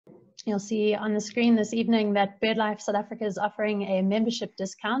You'll see on the screen this evening that BirdLife South Africa is offering a membership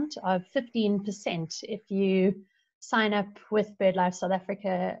discount of 15% if you sign up with BirdLife South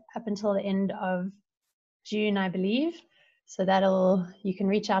Africa up until the end of June, I believe. So you can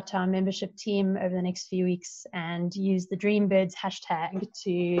reach out to our membership team over the next few weeks and use the Dreambirds hashtag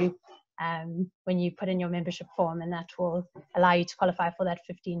to when you put in your membership form, and that will allow you to qualify for that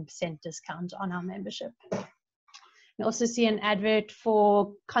 15% discount on our membership. You also see an advert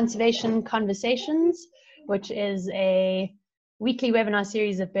for Conservation Conversations, which is a weekly webinar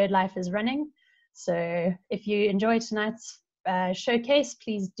series that BirdLife is running. So if you enjoy tonight's showcase,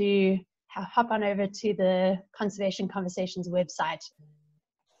 please do hop on over to the Conservation Conversations website.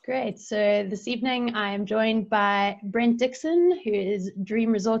 Great, so this evening I am joined by Brent Dixon, who is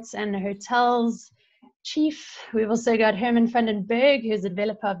Dream Resorts and Hotels Chief. We've also got Herman Van Den Berg, who is the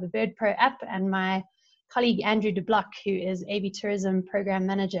developer of the BirdPro app, and my colleague Andrew de Blocq, who is AV Tourism Program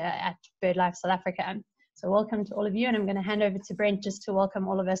Manager at BirdLife South Africa. So welcome to all of you, and I'm going to hand over to Brent just to welcome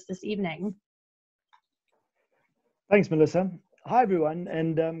all of us this evening. Thanks, Melissa. Hi, everyone,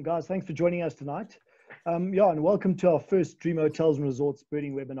 and guys, thanks for joining us tonight. And welcome to our first Dream Hotels and Resorts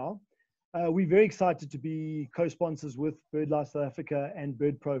birding webinar. We're very excited to be co-sponsors with BirdLife South Africa and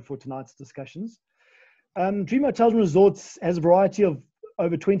BirdPro for tonight's discussions. Dream Hotels and Resorts has a variety of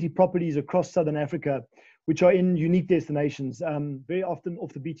over 20 properties across Southern Africa, which are in unique destinations, very often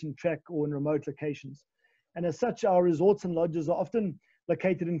off the beaten track or in remote locations. And as such, our resorts and lodges are often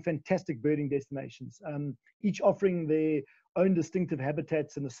located in fantastic birding destinations, each offering their own distinctive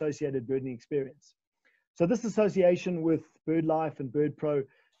habitats and associated birding experience. So this association with BirdLife and BirdPro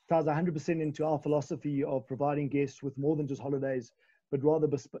ties 100% into our philosophy of providing guests with more than just holidays, but rather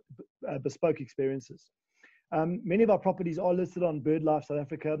bespoke experiences. Many of our properties are listed on BirdLife South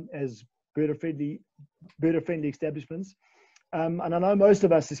Africa as birder-friendly establishments. And I know most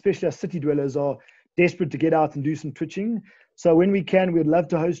of us, especially our city dwellers, are desperate to get out and do some twitching. So when we can, we'd love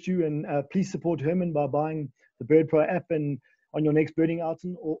to host you, and please support Herman by buying the BirdPro app and on your next birding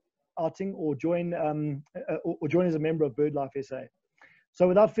outing, or join as a member of BirdLife SA. So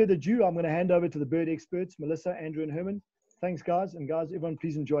without further ado, I'm going to hand over to the bird experts, Melissa, Andrew, and Herman. Thanks, guys, and guys, everyone,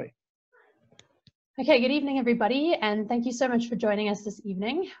 please enjoy. Okay, good evening, everybody, and thank you so much for joining us this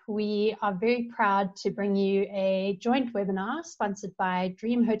evening. We are very proud to bring you a joint webinar sponsored by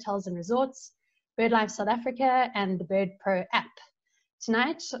Dream Hotels and Resorts, BirdLife South Africa, and the BirdPro app.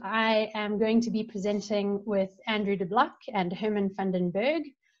 Tonight, I am going to be presenting with Andrew de Blocq and Herman Van Den Berg.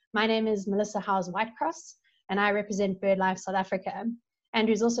 My name is Melissa Howes-Whitecross, and I represent BirdLife South Africa.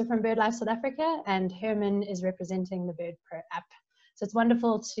 Andrew is also from BirdLife South Africa, and Herman is representing the BirdPro app. So it's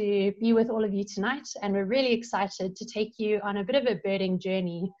wonderful to be with all of you tonight, and we're really excited to take you on a bit of a birding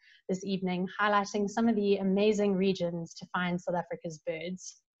journey this evening, highlighting some of the amazing regions to find South Africa's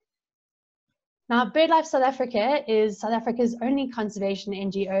birds. Now, BirdLife South Africa is South Africa's only conservation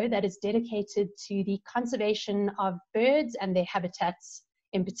NGO that is dedicated to the conservation of birds and their habitats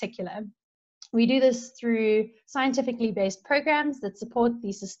in particular. We do this through scientifically based programs that support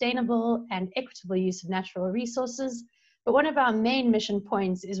the sustainable and equitable use of natural resources. But one of our main mission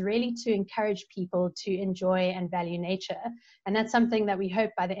points is really to encourage people to enjoy and value nature. And that's something that we hope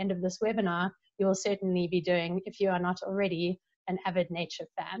by the end of this webinar, you will certainly be doing if you are not already an avid nature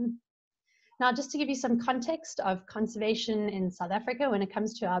fan. Now, just to give you some context of conservation in South Africa when it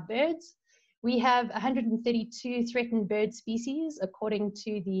comes to our birds, we have 132 threatened bird species according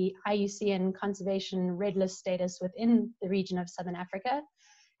to the IUCN Conservation Red List status within the region of Southern Africa.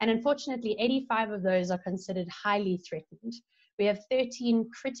 And unfortunately, 85 of those are considered highly threatened. We have 13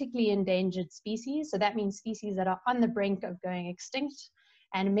 critically endangered species, so that means species that are on the brink of going extinct.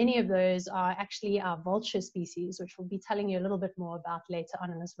 And many of those are actually our vulture species, which we'll be telling you a little bit more about later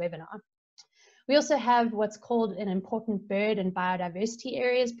on in this webinar. We also have what's called an Important Bird and Biodiversity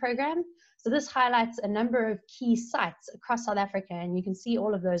Areas program. So this highlights a number of key sites across South Africa, and you can see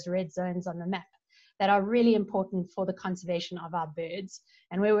all of those red zones on the map that are really important for the conservation of our birds.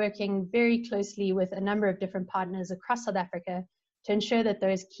 And we're working very closely with a number of different partners across South Africa to ensure that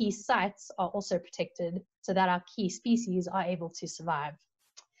those key sites are also protected so that our key species are able to survive.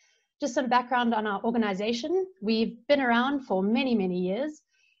 Just some background on our organization. We've been around for many, many years.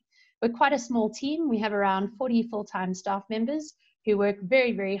 We're quite a small team. We have around 40 full-time staff members who work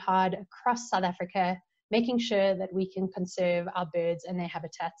very, very hard across South Africa, making sure that we can conserve our birds and their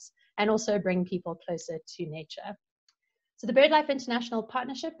habitats and also bring people closer to nature. So the BirdLife International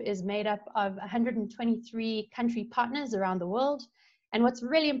Partnership is made up of 123 country partners around the world. And what's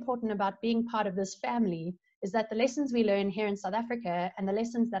really important about being part of this family is that the lessons we learn here in South Africa and the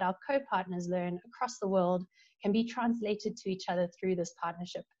lessons that our co-partners learn across the world can be translated to each other through this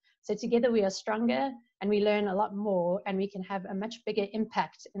partnership, So together we are stronger and we learn a lot more, and we can have a much bigger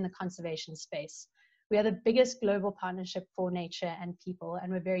impact in the conservation space. We are the biggest global partnership for nature and people,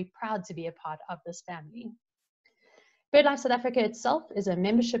 and we're very proud to be a part of this family. BirdLife South Africa itself is a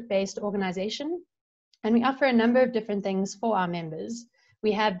membership-based organization, and we offer a number of different things for our members.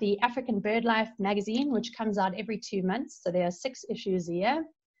 We have the African BirdLife magazine, which comes out every 2 months, so there are 6 issues a year.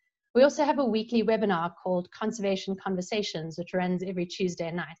 We also have a weekly webinar called Conservation Conversations, which runs every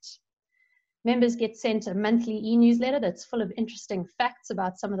Tuesday night. Members get sent a monthly e-newsletter that's full of interesting facts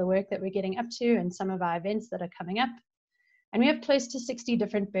about some of the work that we're getting up to and some of our events that are coming up. And we have close to 60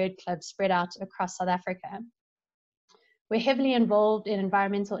 different bird clubs spread out across South Africa. We're heavily involved in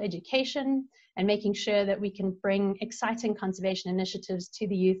environmental education and making sure that we can bring exciting conservation initiatives to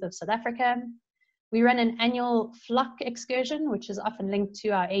the youth of South Africa. We run an annual Blocq excursion, which is often linked to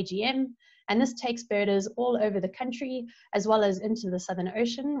our AGM, and this takes birders all over the country, as well as into the Southern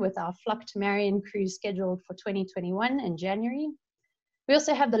Ocean, with our Blocq to Marion cruise scheduled for 2021 in January. We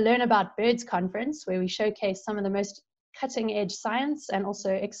also have the Learn About Birds conference, where we showcase some of the most cutting-edge science and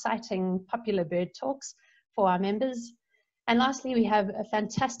also exciting popular bird talks for our members. And lastly, we have a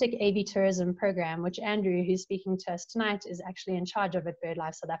fantastic AV tourism program, which Andrew, who's speaking to us tonight, is actually in charge of at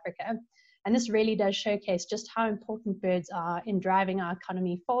BirdLife South Africa. And this really does showcase just how important birds are in driving our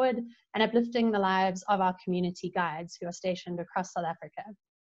economy forward and uplifting the lives of our community guides who are stationed across South Africa.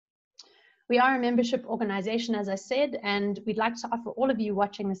 We are a membership organization, as I said, and we'd like to offer all of you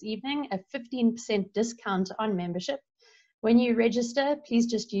watching this evening a 15% discount on membership. When you register, please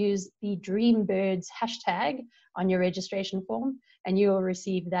just use the DreamBirds hashtag on your registration form, and you will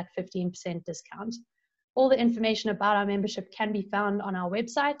receive that 15% discount. All the information about our membership can be found on our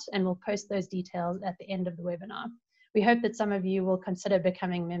website, and we'll post those details at the end of the webinar. We hope that some of you will consider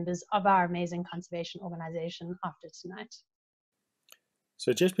becoming members of our amazing conservation organization after tonight.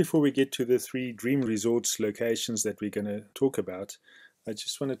 So just before we get to the 3 dream resorts locations that we're going to talk about, I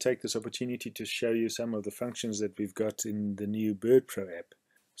just want to take this opportunity to show you some of the functions that we've got in the new BirdPro app.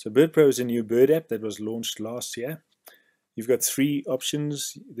 So BirdPro is a new bird app that was launched last year. You've got 3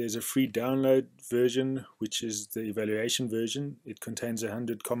 options. There's a free download version, which is the evaluation version. It contains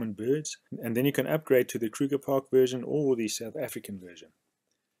 100 common birds. And then you can upgrade to the Kruger Park version or the South African version.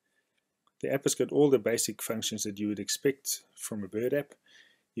 The app has got all the basic functions that you would expect from a bird app.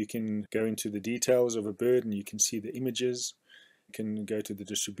 You can go into the details of a bird and you can see the images. You can go to the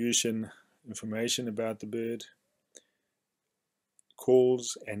distribution, information about the bird,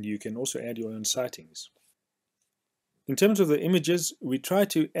 calls, and you can also add your own sightings. In terms of the images, we try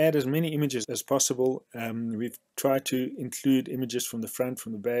to add as many images as possible. We've tried to include images from the front,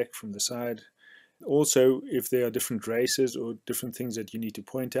 from the back, from the side. Also, if there are different races or different things that you need to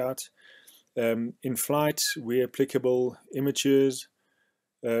point out. In flight, where applicable, images.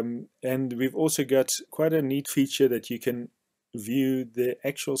 And we've also got quite a neat feature that you can view the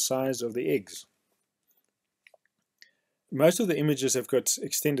actual size of the eggs. Most of the images have got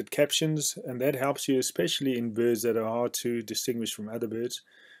extended captions, and that helps you especially in birds that are hard to distinguish from other birds,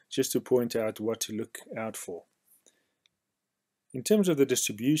 just to point out what to look out for. In terms of the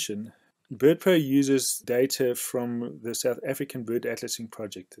distribution, BirdPro uses data from the South African Bird Atlasing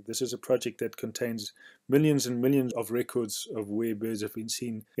project. This is a project that contains millions and millions of records of where birds have been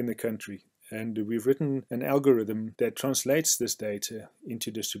seen in the country. And we've written an algorithm that translates this data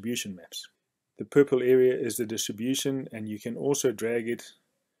into distribution maps. The purple area is the distribution, and you can also drag it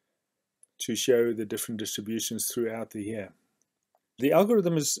to show the different distributions throughout the year. The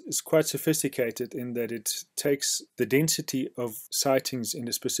algorithm is quite sophisticated in that it takes the density of sightings in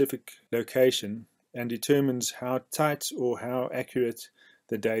a specific location and determines how tight or how accurate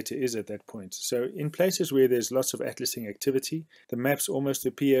the data is at that point. So in places where there's lots of atlasing activity, the maps almost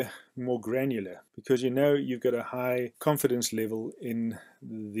appear more granular because you know you've got a high confidence level in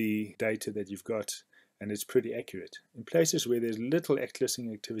the data that you've got, and it's pretty accurate. In places where there's little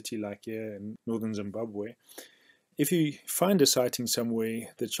atlasing activity like here in northern Zimbabwe, if you find a sighting somewhere,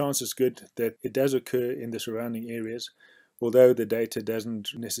 the chance is good that it does occur in the surrounding areas, although the data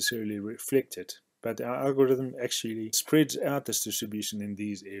doesn't necessarily reflect it. But our algorithm actually spreads out this distribution in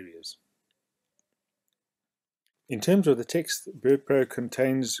these areas. In terms of the text, BirdPro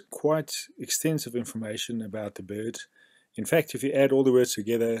contains quite extensive information about the bird. In fact, if you add all the words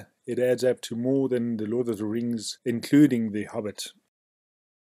together, it adds up to more than the Lord of the Rings, including The Hobbit.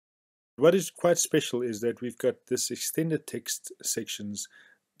 What is quite special is that we've got this extended text sections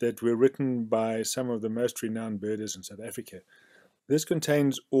that were written by some of the most renowned birders in South Africa. This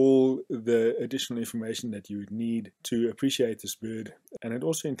contains all the additional information that you would need to appreciate this bird, and it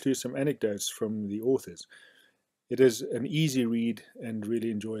also includes some anecdotes from the authors. It is an easy read and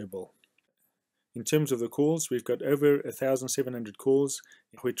really enjoyable. In terms of the calls, we've got over 1,700 calls.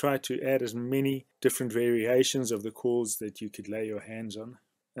 We try to add as many different variations of the calls that you could lay your hands on.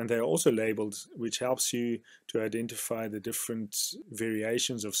 And they are also labeled, which helps you to identify the different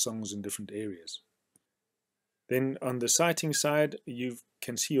variations of songs in different areas. Then on the sighting side, you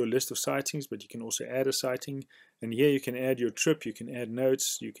can see your list of sightings, but you can also add a sighting. And here you can add your trip, you can add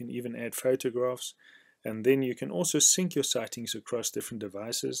notes, you can even add photographs. And then you can also sync your sightings across different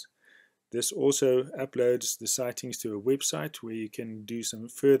devices. This also uploads the sightings to a website where you can do some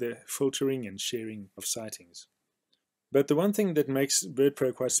further filtering and sharing of sightings. But the one thing that makes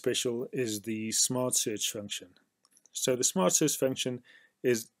BirdPro quite special is the smart search function. So the smart search function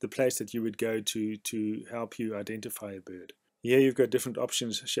is the place that you would go to help you identify a bird. Here you've got different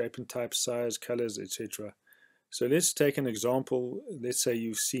options, shape and type, size, colors, etc. So let's take an example. Let's say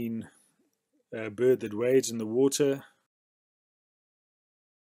you've seen a bird that wades in the water.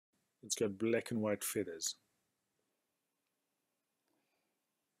 It's got black and white feathers.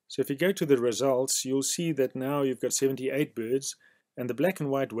 So if you go to the results, you'll see that now you've got 78 birds, and the black and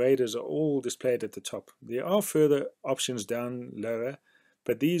white waders are all displayed at the top. There are further options down lower,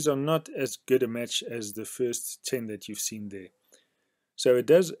 but these are not as good a match as the first 10 that you've seen there. So it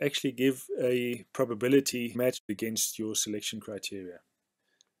does actually give a probability match against your selection criteria.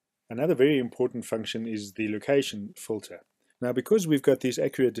 Another very important function is the location filter. Now, because we've got these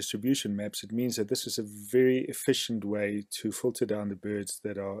accurate distribution maps, it means that this is a very efficient way to filter down the birds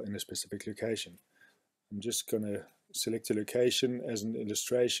that are in a specific location. I'm just going to select a location as an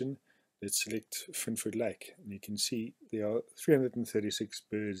illustration. Let's select Finfoot Lake. And you can see there are 336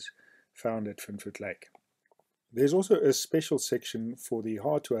 birds found at Finfoot Lake. There's also a special section for the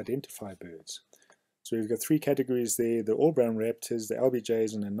hard to identify birds. So we've got three categories there, the all-brown raptors, the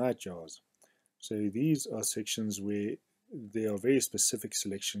LBJs and the nightjars. So these are sections where there are very specific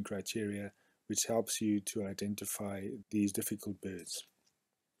selection criteria which helps you to identify these difficult birds.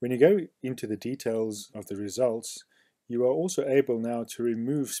 When you go into the details of the results, you are also able now to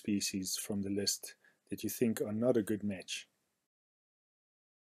remove species from the list that you think are not a good match.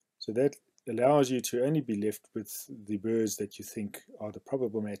 So that allows you to only be left with the birds that you think are the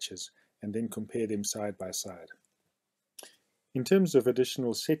probable matches and then compare them side by side. In terms of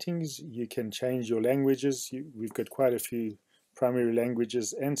additional settings, you can change your languages. We've got quite a few primary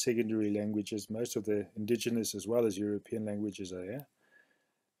languages and secondary languages. Most of the indigenous as well as European languages are here.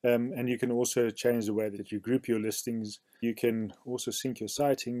 And you can also change the way that you group your listings. You can also sync your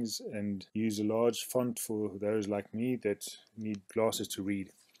sightings and use a large font for those like me that need glasses to read.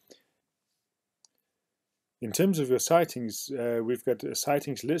 In terms of your sightings, we've got a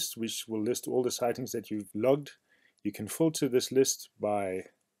sightings list which will list all the sightings that you've logged. You can filter this list by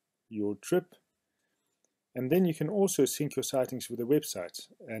your trip, and then you can also sync your sightings with a website,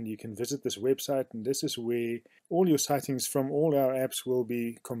 and you can visit this website, and this is where all your sightings from all our apps will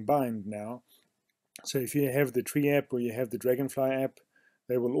be combined now. So if you have the tree app or you have the dragonfly app,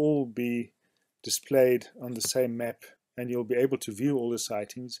 they will all be displayed on the same map, and you'll be able to view all the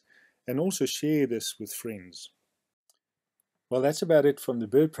sightings and also share this with friends. Well, that's about it from the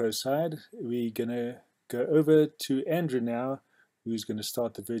BirdPro side. We're going to go over to Andrew now, who's going to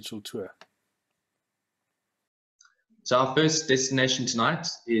start the virtual tour. So our first destination tonight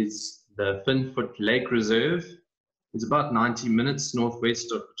is the Finfoot Lake Reserve. It's about 90 minutes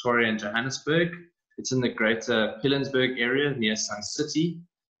northwest of Pretoria and Johannesburg. It's in the greater Pilanesberg area near Sun City.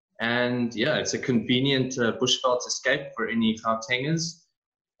 And yeah, it's a convenient bushveld escape for any Gautengers.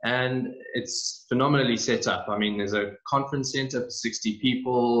 And it's phenomenally set up. I mean, there's a conference center for 60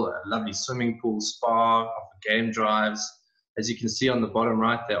 people, a lovely swimming pool, spa, offer game drives. As you can see on the bottom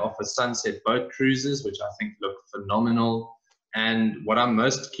right, they offer sunset boat cruises, which I think look phenomenal. And what I'm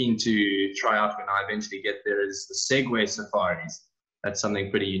most keen to try out when I eventually get there is the Segway safaris. That's something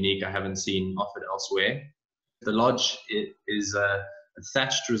pretty unique I haven't seen offered elsewhere. The lodge is a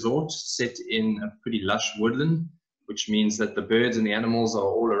thatched resort set in a pretty lush woodland, which means that the birds and the animals are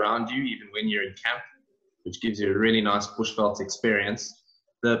all around you, even when you're in camp, which gives you a really nice bushveld experience.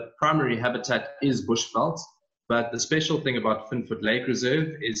 The primary habitat is bushveld, but the special thing about Finfoot Lake Reserve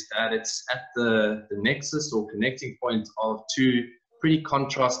is that it's at the nexus or connecting point of two pretty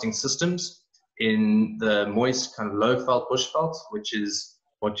contrasting systems in the moist kind of low-veld bushveld, which is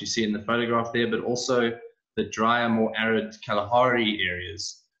what you see in the photograph there, but also the drier, more arid Kalahari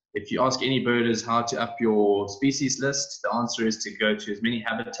areas. If you ask any birders how to up your species list, the answer is to go to as many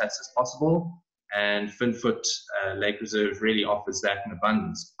habitats as possible, and Finfoot Lake Reserve really offers that in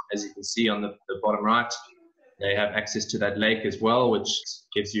abundance. As you can see on the bottom right, they have access to that lake as well, which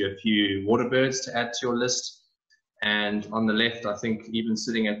gives you a few water birds to add to your list. And on the left, I think even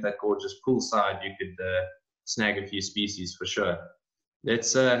sitting at that gorgeous poolside, you could snag a few species for sure.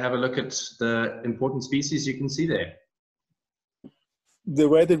 Let's have a look at the important species you can see there. The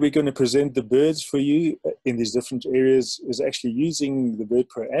way that we're going to present the birds for you in these different areas is actually using the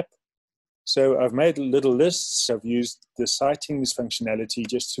BirdPro app. So I've made little lists. I've used the sightings functionality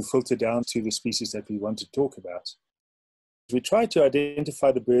just to filter down to the species that we want to talk about. We try to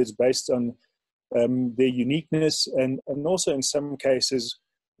identify the birds based on their uniqueness and also in some cases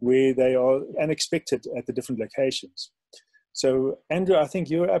where they are unexpected at the different locations. So Andrew, I think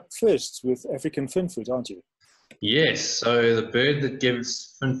you're up first with African finfoot, aren't you? Yes, so the bird that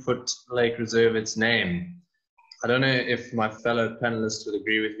gives Finfoot Lake Reserve its name. I don't know if my fellow panelists would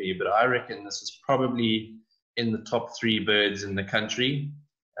agree with me, but I reckon this is probably in the top 3 birds in the country.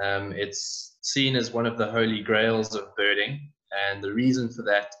 It's seen as one of the holy grails of birding, and the reason for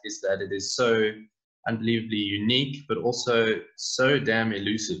that is that it is so unbelievably unique, but also so damn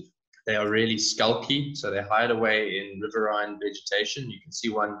elusive. They are really skulky, so they hide away in riverine vegetation. You can see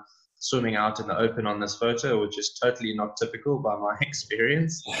one swimming out in the open on this photo, which is totally not typical by my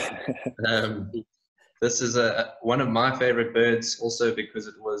experience. This is one of my favorite birds also because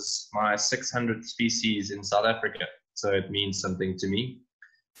it was my 600th species in South Africa, so it means something to me.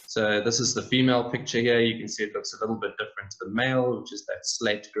 So this is the female picture here. You can see it looks a little bit different to the male, which is that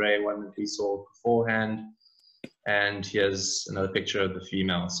slate gray one that we saw beforehand. And here's another picture of the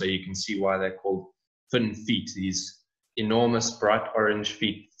female. So you can see why they're called fin feet. These enormous bright orange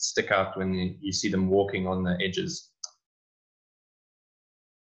feet stick out when you see them walking on the edges.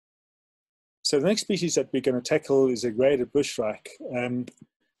 So the next species that we're going to tackle is a graded bushshrike.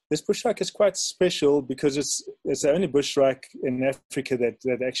 This bushshrike is quite special because it's the only bushshrike in Africa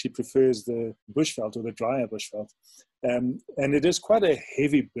that actually prefers the bushveld or the drier bushveld. And it is quite a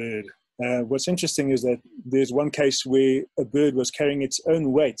heavy bird. What's interesting is that there's one case where a bird was carrying its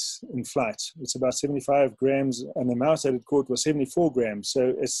own weight in flight. It's about 75 grams, and the mouse that it caught was 74 grams.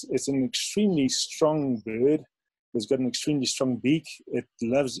 So it's an extremely strong bird. It's got an extremely strong beak. It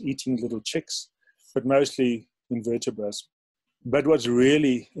loves eating little chicks, but mostly invertebrates. But what's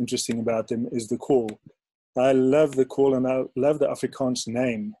really interesting about them is the call. I love the call, and I love the Afrikaans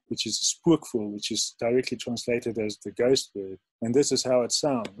name, which is spookvoël, which is directly translated as the ghost bird. And this is how it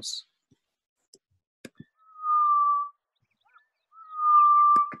sounds.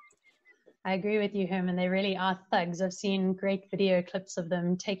 I agree with you, Herman. They really are thugs. I've seen great video clips of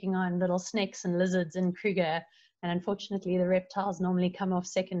them taking on little snakes and lizards in Kruger. And unfortunately, the reptiles normally come off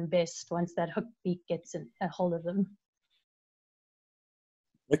second best once that hook beak gets a hold of them.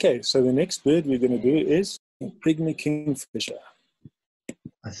 Okay, so the next bird we're going to do is a pygmy kingfisher.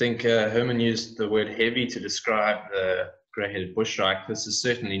 I think Herman used the word heavy to describe the grey-headed bushshrike. This is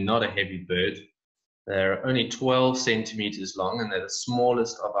certainly not a heavy bird. They're only 12 centimeters long, and they're the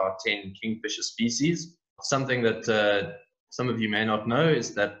smallest of our 10 kingfisher species. Something that some of you may not know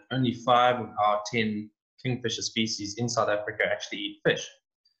is that only 5 of our 10 kingfisher species in South Africa actually eat fish.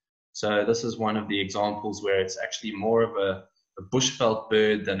 So this is one of the examples where it's actually more of a bushveld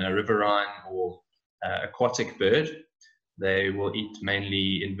bird than a riverine or aquatic bird. They will eat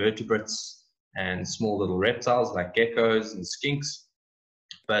mainly invertebrates and small little reptiles like geckos and skinks.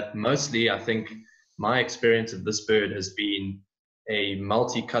 But mostly, I think my experience of this bird has been a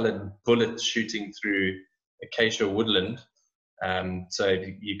multicolored bullet shooting through acacia woodland. So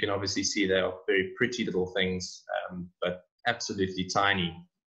you can obviously see they are very pretty little things, but absolutely tiny.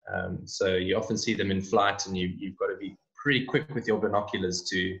 So you often see them in flight, and you've got to be pretty quick with your binoculars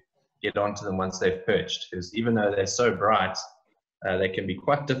to get onto them once they've perched, because even though they're so bright, they can be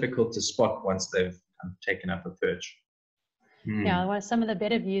quite difficult to spot once they've taken up a perch. Yeah, well, some of the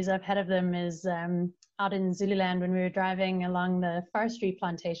better views I've had of them is out in Zululand when we were driving along the forestry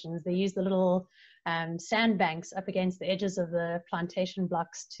plantations. They use the little sandbanks up against the edges of the plantation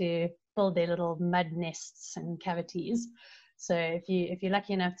blocks to build their little mud nests and cavities. So if you're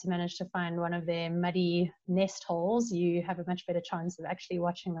lucky enough to manage to find one of their muddy nest holes, you have a much better chance of actually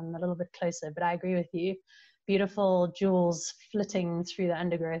watching them a little bit closer. But I agree with you. Beautiful jewels flitting through the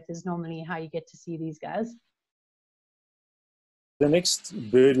undergrowth is normally how you get to see these guys. The next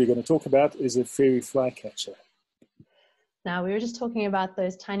bird we're going to talk about is a fairy flycatcher. Now, we were just talking about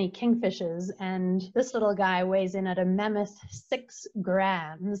those tiny kingfishers, and this little guy weighs in at a mammoth 6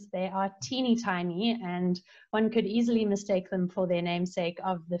 grams. They are teeny tiny, and one could easily mistake them for their namesake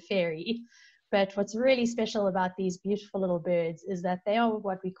of the fairy. But what's really special about these beautiful little birds is that they are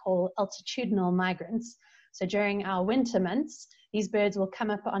what we call altitudinal migrants. So during our winter months, these birds will come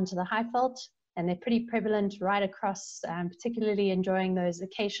up onto the high veld, and they're pretty prevalent right across, particularly enjoying those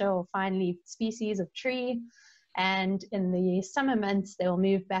acacia or fine-leaved species of tree. And in the summer months, they will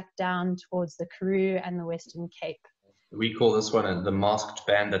move back down towards the Karoo and the Western Cape. We call this one the masked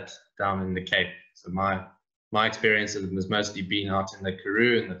bandit down in the Cape. So my experience has mostly been out in the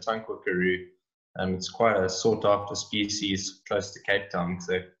Karoo and the Tankwa Karoo. It's quite a sought after species close to Cape Town,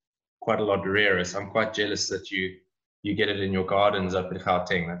 so quite a lot rarer. So I'm quite jealous that you get it in your gardens up in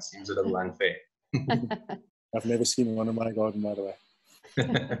Gauteng. That seems a little unfair. I've never seen one in my garden, by the way.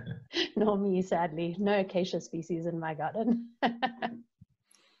 Nor me, sadly. No acacia species in my garden.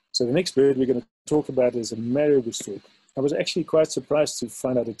 So the next bird we're going to talk about is a marabou stork. I was actually quite surprised to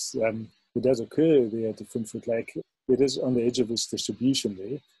find out it does occur there at the Finfoot Lake. It is on the edge of its distribution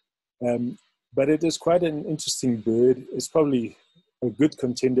there. But it is quite an interesting bird. It's probably a good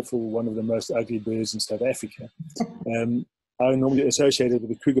contender for one of the most ugly birds in South Africa. I normally associate it with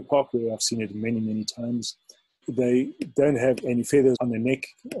the Kruger Park, where I've seen it many, many times. They don't have any feathers on their neck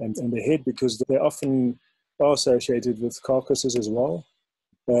and their head because they often are associated with carcasses as well.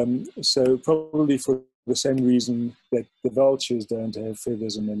 So probably for the same reason that the vultures don't have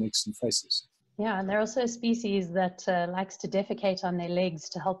feathers on their necks and faces. Yeah, and they're also a species that likes to defecate on their legs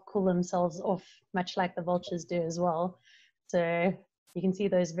to help cool themselves off, much like the vultures do as well. So you can see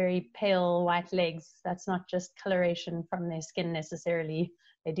those very pale white legs. That's not just coloration from their skin necessarily.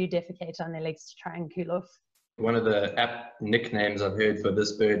 They do defecate on their legs to try and cool off. One of the app nicknames I've heard for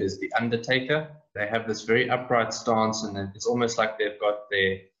this bird is the Undertaker. They have this very upright stance, and it's almost like they've got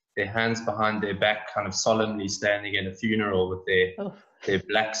their hands behind their back, kind of solemnly standing in a funeral with their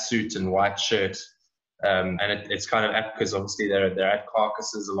black suit and white shirt. And it's kind of apt because obviously they're at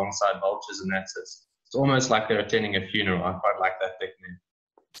carcasses alongside vultures, and it's almost like they're attending a funeral. I quite like that nickname.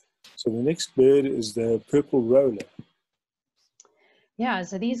 So the next bird is the purple roller. Yeah,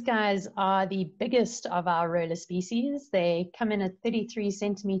 so these guys are the biggest of our roller species. They come in at 33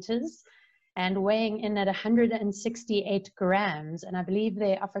 centimeters and weighing in at 168 grams. And I believe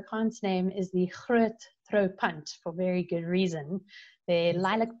their Afrikaans name is the groot troupunt for very good reason. They're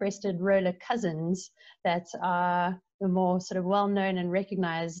lilac-breasted roller cousins that are the more sort of well-known and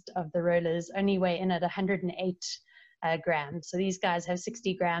recognized of the rollers, only weigh in at 108 grams. So these guys have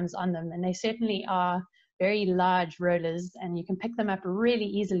 60 grams on them, and they certainly are very large rollers, and you can pick them up really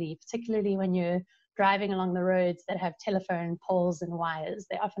easily, particularly when you're driving along the roads that have telephone poles and wires.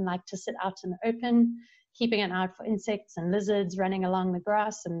 They often like to sit out in the open, keeping an eye out for insects and lizards running along the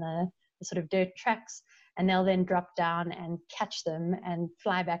grass and the sort of dirt tracks, and they'll then drop down and catch them and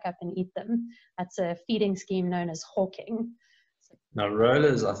fly back up and eat them. That's a feeding scheme known as hawking. Now,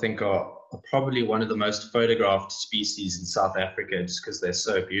 rollers, I think, are probably one of the most photographed species in South Africa just because they're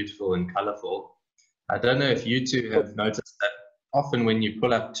so beautiful and colorful. I don't know if you two have noticed that often when you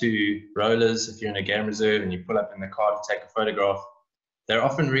pull up to rollers, if you're in a game reserve and you pull up in the car to take a photograph, they're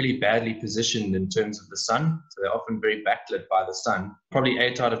often really badly positioned in terms of the sun. So they're often very backlit by the sun. Probably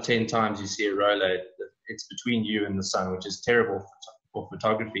 8 out of 10 times you see a roller, it's between you and the sun, which is terrible for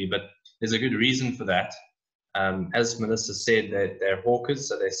photography, but there's a good reason for that. As Melissa said, they're hawkers,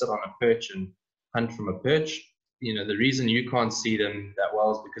 so they sit on a perch and hunt from a perch. You know, the reason you can't see them that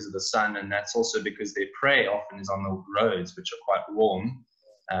well is because of the sun, and that's also because their prey often is on the roads, which are quite warm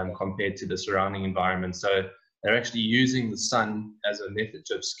compared to the surrounding environment. So they're actually using the sun as a method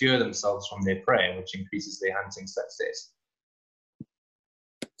to obscure themselves from their prey, which increases their hunting success.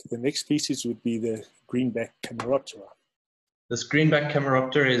 The next species would be the greenback cameroptera. This greenback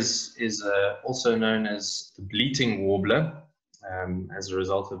cameroptera is also known as the bleating warbler as a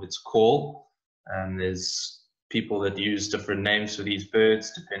result of its call. There's people that use different names for these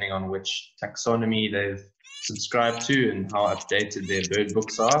birds depending on which taxonomy they've subscribed to and how updated their bird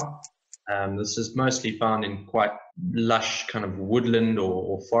books are. This is mostly found in quite lush kind of woodland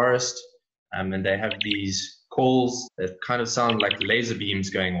or forest, and they have these calls that kind of sound like laser beams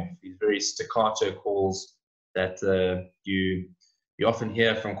going off, these very staccato calls that you often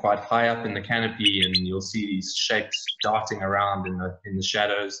hear from quite high up in the canopy, and you'll see these shapes darting around in the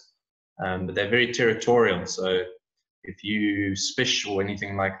shadows. But they're very territorial, so if you spish or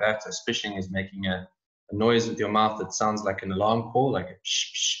anything like that, so spishing is making a noise with your mouth that sounds like an alarm call, like a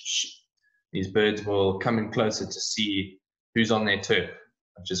psh, psh, psh. These birds will come in closer to see who's on their turf,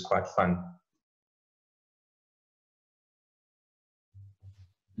 which is quite fun.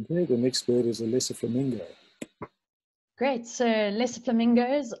 Okay, the next bird is a lesser flamingo. Great, so lesser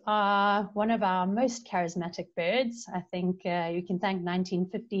flamingos are one of our most charismatic birds. I think you can thank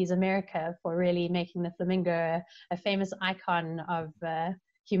 1950s America for really making the flamingo a famous icon of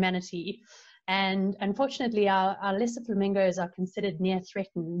humanity. And unfortunately, our lesser flamingos are considered near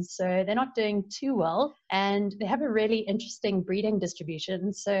threatened, so they're not doing too well. And they have a really interesting breeding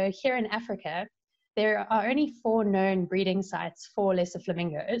distribution. So here in Africa, there are only 4 known breeding sites for lesser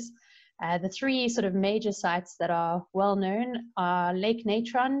flamingos. The 3 sort of major sites that are well known are Lake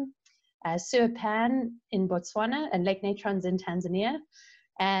Natron, Suapan in Botswana, and Lake Natron's in Tanzania,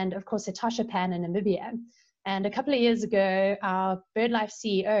 and of course Etosha Pan in Namibia. And a couple of years ago, our BirdLife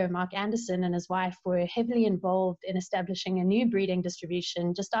CEO, Mark Anderson, and his wife were heavily involved in establishing a new breeding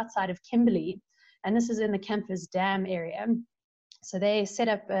distribution just outside of Kimberley. And this is in the Campers Dam area. So they set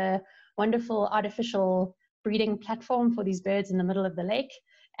up a wonderful artificial breeding platform for these birds in the middle of the lake.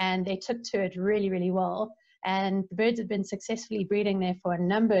 And they took to it really, really well. And the birds have been successfully breeding there for a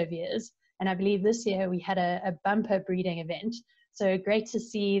number of years. And I believe this year we had a bumper breeding event. So great to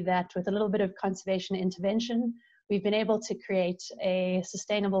see that with a little bit of conservation intervention, we've been able to create a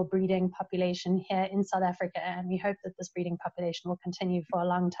sustainable breeding population here in South Africa, and we hope that this breeding population will continue for a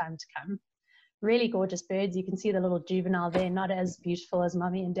long time to come. Really gorgeous birds. You can see the little juvenile there, not as beautiful as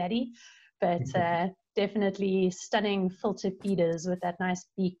mommy and daddy, but definitely stunning filter feeders with that nice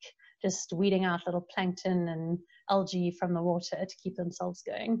beak, just weeding out little plankton and algae from the water to keep themselves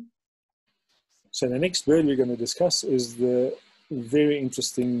going. So the next bird we're going to discuss is the very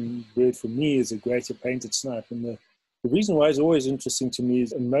interesting bird for me, is a greater painted snipe. And the reason why it's always interesting to me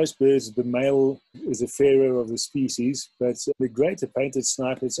is in most birds, the male is the fairer of the species, but the greater painted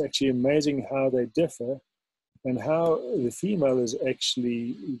snipe, it's actually amazing how they differ and how the female is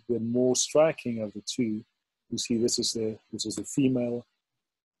actually the more striking of the two. You see, this is the female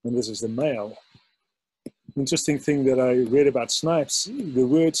and this is the male. Interesting thing that I read about snipes, the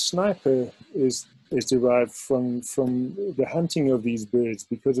word sniper is derived from the hunting of these birds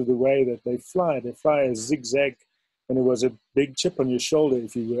because of the way that they fly. They fly a zigzag, and it was a big chip on your shoulder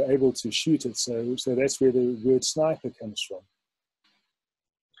if you were able to shoot it. So that's where the word sniper comes from.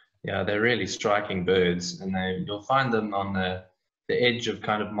 Yeah, they're really striking birds, and you'll find them on the edge of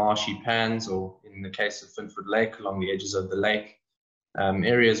kind of marshy pans, or in the case of Finfoot Lake, along the edges of the lake,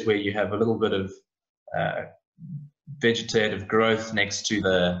 areas where you have a little bit of vegetative growth next to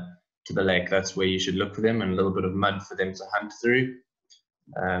the lake. That's where you should look for them, and a little bit of mud for them to hunt through.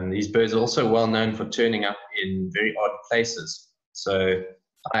 These birds are also well known for turning up in very odd places. So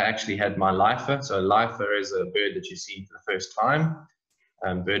I actually had my lifer. So a lifer is a bird that you see for the first time.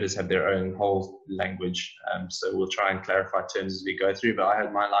 Birders have their own whole language, so we'll try and clarify terms as we go through. But I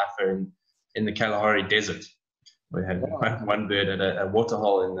had my lifer in the Kalahari Desert. We had one bird at a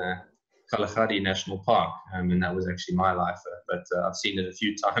waterhole in the Kalahari National Park, and that was actually my lifer. But I've seen it a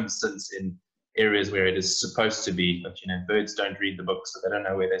few times since in areas where it is supposed to be. But birds don't read the book, so they don't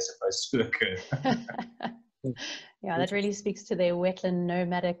know where they're supposed to occur. Yeah, that really speaks to their wetland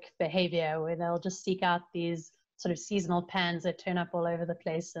nomadic behavior, where they'll just seek out these sort of seasonal pans that turn up all over the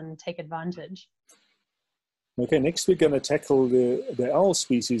place and take advantage. Okay, next we're going to tackle the owl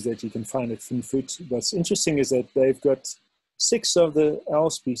species that you can find at Finfoot. What's interesting is that they've got 6 of the owl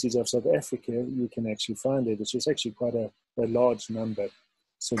species of South Africa you can actually find it, which is actually quite a large number.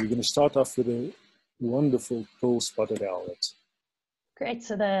 So we're going to start off with a wonderful pearl-spotted owlet. Great.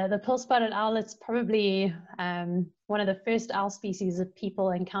 So the pearl-spotted owlet's probably one of the first owl species that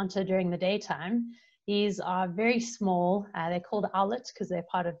people encounter during the daytime. These are very small. They're called owlets because they're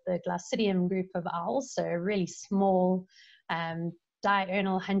part of the Glossidium group of owls, so really small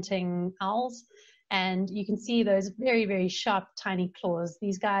diurnal hunting owls. And you can see those very, very sharp, tiny claws.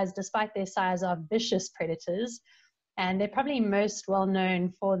 These guys, despite their size, are vicious predators. And they're probably most well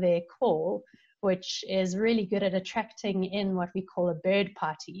known for their call, which is really good at attracting in what we call a bird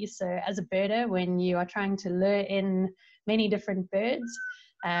party. So as a birder, when you are trying to lure in many different birds,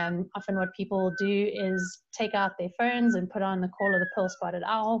 often what people do is take out their phones and put on the call of the pearl-spotted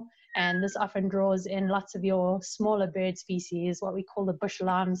owl, and this often draws in lots of your smaller bird species, what we call the bush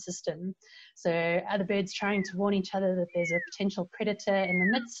alarm system. So other birds trying to warn each other that there's a potential predator in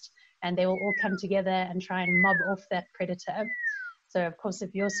the midst, and they will all come together and try and mob off that predator. So of course,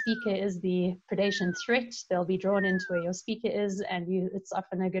 if your speaker is the predation threat, they'll be drawn into where your speaker is, and it's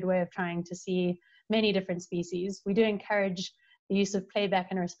often a good way of trying to see many different species. We do encourage the use of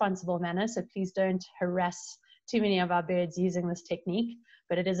playback in a responsible manner, so please don't harass too many of our birds using this technique,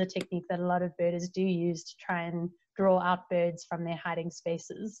 but it is a technique that a lot of birders do use to try and draw out birds from their hiding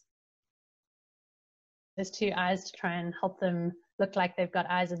spaces. There's 2 eyes to try and help them look like they've got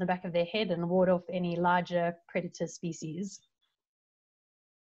eyes in the back of their head and ward off any larger predator species.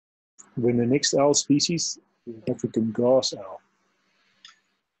 Then the next owl species, the African grass owl.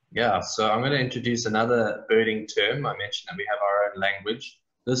 Yeah, so I'm going to introduce another birding term. I mentioned that we have our own language.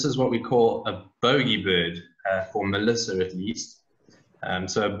 This is what we call a bogey bird, for Melissa at least.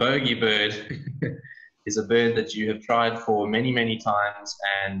 So a bogey bird is a bird that you have tried for many, many times,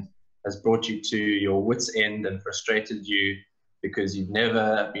 and has brought you to your wit's end and frustrated you because you've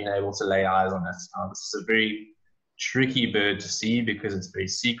never been able to lay eyes on it. This is a very tricky bird to see because it's very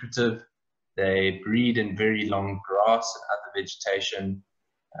secretive. They breed in very long grass and other vegetation,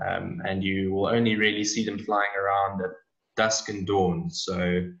 and you will only really see them flying around at dusk and dawn.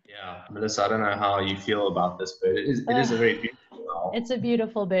 So yeah, Melissa, I don't know how you feel about this bird. It is a very beautiful owl. It's a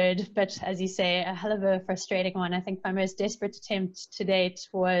beautiful bird, but as you say, a hell of a frustrating one. I think my most desperate attempt to date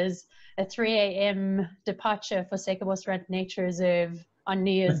was a 3 a.m. departure for Suikerbos Nature Reserve on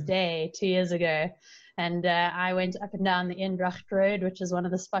New Year's Day 2 years ago. And I went up and down the Eendracht Road, which is one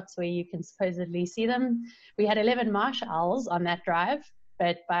of the spots where you can supposedly see them. We had 11 marsh owls on that drive,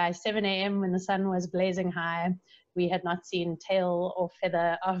 but by 7 a.m. when the sun was blazing high, we had not seen tail or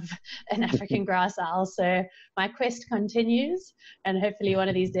feather of an African grass owl. So my quest continues, and hopefully one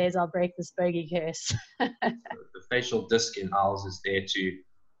of these days I'll break this bogey curse. The facial disc in owls is there to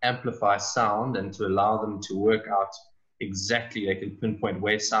amplify sound and to allow them to work out exactly, they can pinpoint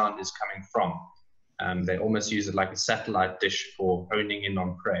where sound is coming from. They almost use it like a satellite dish for honing in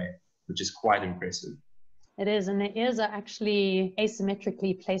on prey, which is quite impressive. It is, and their ears are actually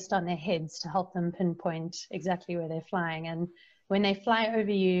asymmetrically placed on their heads to help them pinpoint exactly where they're flying. And when they fly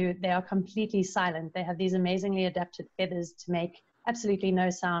over you, they are completely silent. They have these amazingly adapted feathers to make absolutely no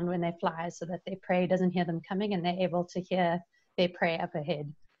sound when they fly, so that their prey doesn't hear them coming and they're able to hear their prey up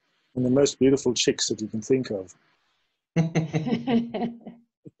ahead. And the most beautiful chicks that you can think of. They're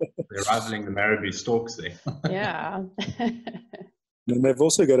rivaling the marabou storks there. Yeah. And they've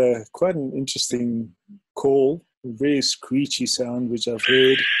also got quite an interesting call, a very screechy sound, which I've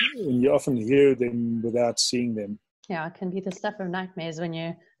heard, and you often hear them without seeing them. Yeah, it can be the stuff of nightmares when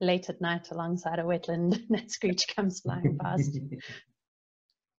you're late at night alongside a wetland and that screech comes flying past.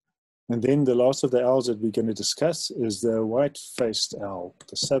 And then the last of the owls that we're going to discuss is the white-faced owl,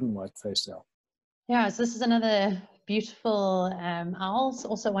 the southern white-faced owl. Yeah, so this is another beautiful owl,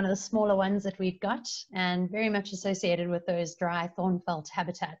 also one of the smaller ones that we've got, and very much associated with those dry thornfelt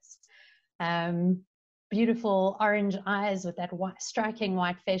habitats. Beautiful orange eyes with that striking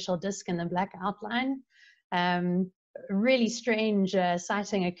white facial disc and the black outline. Really strange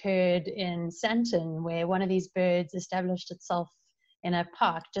sighting occurred in Sandton, where one of these birds established itself in a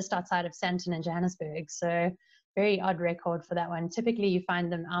park just outside of Sandton in Johannesburg. So very odd record for that one. Typically you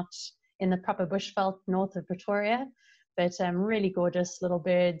find them out in the proper bushveld north of Pretoria, but really gorgeous little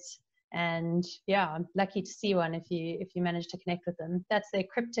birds. And yeah, I'm lucky to see one if you manage to connect with them. That's their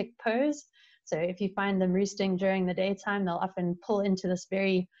cryptic pose. So if you find them roosting during the daytime, they'll often pull into this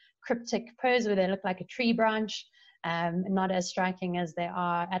very cryptic pose where they look like a tree branch, not as striking as they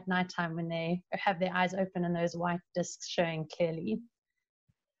are at nighttime when they have their eyes open and those white discs showing clearly.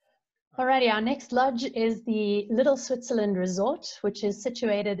 Alrighty, our next lodge is the Little Switzerland Resort, which is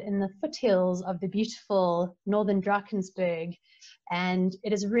situated in the foothills of the beautiful northern Drakensberg. And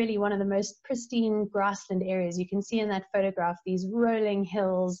it is really one of the most pristine grassland areas. You can see in that photograph these rolling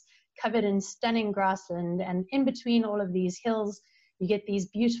hills covered in stunning grassland. And in between all of these hills, you get these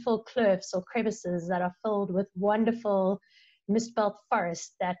beautiful cliffs or crevices that are filled with wonderful mistbelt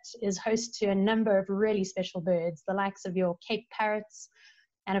forest that is host to a number of really special birds, the likes of your Cape parrots.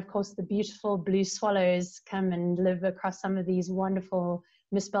 And of course, the beautiful blue swallows come and live across some of these wonderful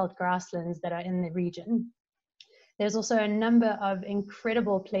mistbelt grasslands that are in the region. There's also a number of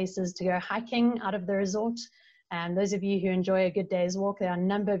incredible places to go hiking out of the resort. And those of you who enjoy a good day's walk, there are a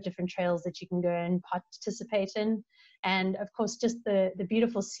number of different trails that you can go and participate in. And of course, just the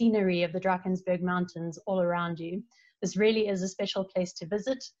beautiful scenery of the Drakensberg Mountains all around you. This really is a special place to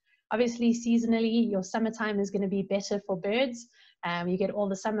visit. Obviously, seasonally, your summertime is going to be better for birds. You get all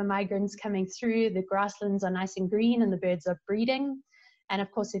the summer migrants coming through, the grasslands are nice and green and the birds are breeding. And of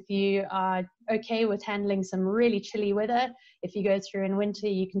course, if you are okay with handling some really chilly weather, if you go through in winter,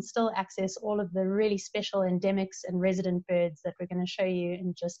 you can still access all of the really special endemics and resident birds that we're going to show you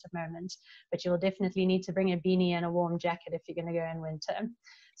in just a moment. But you'll definitely need to bring a beanie and a warm jacket if you're going to go in winter.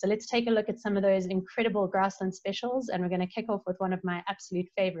 So let's take a look at some of those incredible grassland specials, and we're going to kick off with one of my absolute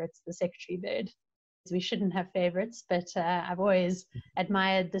favorites, the secretary bird. We shouldn't have favorites, but I've always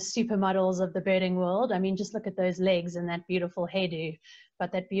admired the supermodels of the birding world. I mean, just look at those legs and that beautiful hairdo,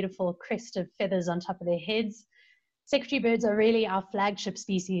 but that beautiful crest of feathers on top of their heads. Secretary birds are really our flagship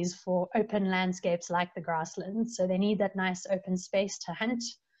species for open landscapes like the grasslands. So they need that nice open space to hunt.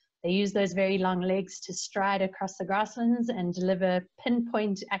 They use those very long legs to stride across the grasslands and deliver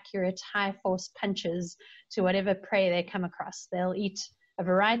pinpoint accurate high force punches to whatever prey they come across. They'll eat a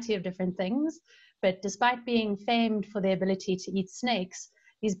variety of different things. But despite being famed for their ability to eat snakes,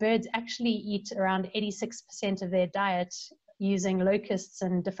 these birds actually eat around 86% of their diet using locusts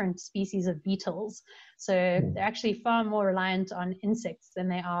and different species of beetles. So they're actually far more reliant on insects than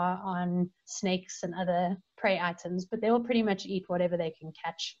they are on snakes and other prey items, but they will pretty much eat whatever they can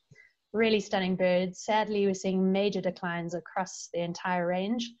catch. Really stunning birds. Sadly, we're seeing major declines across the entire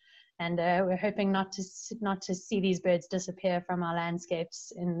range, and we're hoping not to see these birds disappear from our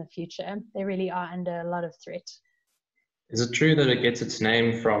landscapes in the future. They really are under a lot of threat. Is it true that it gets its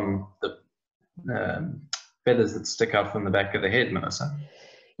name from the feathers that stick out from the back of the head, Melissa?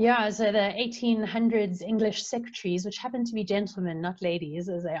 Yeah, so the 1800s English secretaries, which happen to be gentlemen, not ladies,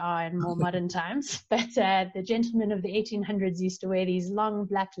 as they are in more modern times, but the gentlemen of the 1800s used to wear these long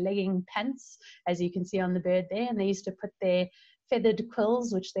black legging pants, as you can see on the bird there, and they used to put their feathered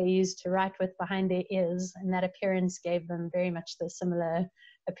quills, which they used to write with, behind their ears, and that appearance gave them very much the similar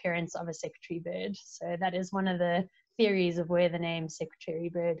appearance of a secretary bird. So that is one of the theories of where the name secretary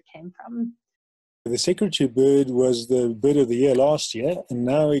bird came from. The secretary bird was the bird of the year last year, and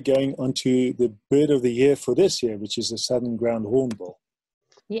now we're going on to the bird of the year for this year, which is the southern ground hornbill.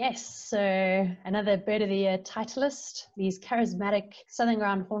 Yes, so another bird of the year titleist. These charismatic southern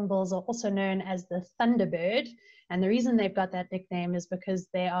ground hornbills are also known as the thunderbird, and the reason they've got that nickname is because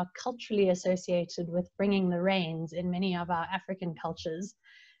they are culturally associated with bringing the rains in many of our African cultures.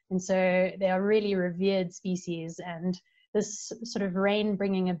 And so they are really revered species, and this sort of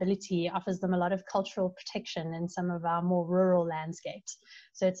rain-bringing ability offers them a lot of cultural protection in some of our more rural landscapes.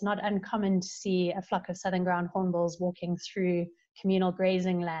 So it's not uncommon to see a flock of southern ground hornbills walking through communal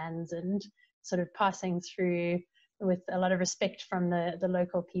grazing lands and sort of passing through with a lot of respect from the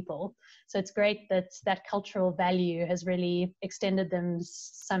local people. So it's great that that cultural value has really extended them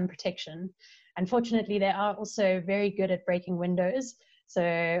some protection. Unfortunately, they are also very good at breaking windows.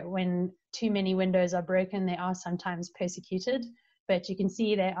 So when too many windows are broken, they are sometimes persecuted, but you can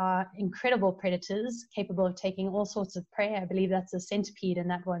see they are incredible predators capable of taking all sorts of prey. I believe that's a centipede in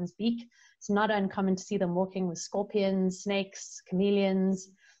that one's beak. It's not uncommon to see them walking with scorpions, snakes, chameleons,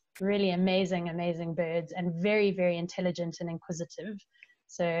 really amazing, amazing birds, and very, very intelligent and inquisitive.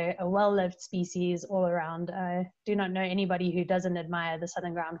 So a well-loved species all around. I do not know anybody who doesn't admire the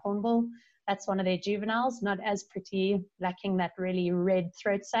southern ground hornbill. That's one of their juveniles, not as pretty, lacking that really red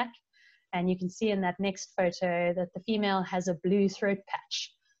throat sac. And you can see in that next photo that the female has a blue throat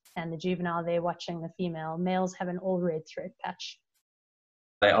patch, and the juvenile there watching the female. Males have an all red throat patch.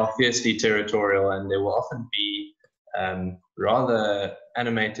 They are fiercely territorial, and there will often be rather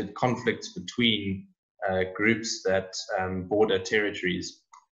animated conflicts between groups that border territories.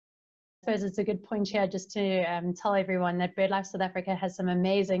 I suppose it's a good point here just to tell everyone that BirdLife South Africa has some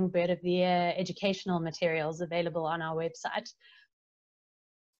amazing Bird of the Year educational materials available on our website.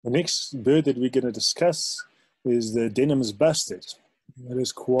 The next bird that we're going to discuss is the Denham's bustard. That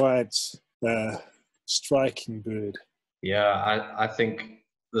is quite a striking bird. Yeah, I think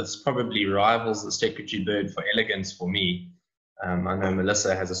this probably rivals the secretary bird for elegance for me. I know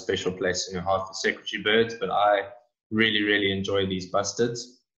Melissa has a special place in her heart for secretary birds, but I really, really enjoy these bustards.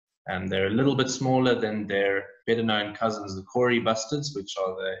 They're a little bit smaller than their better known cousins, the Corey bustards, which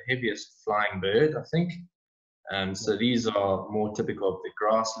are the heaviest flying bird, I think. So these are more typical of the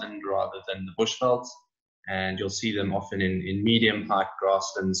grassland rather than the bushveld, and you'll see them often in medium height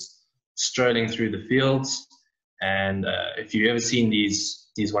grasslands strolling through the fields. And if you've ever seen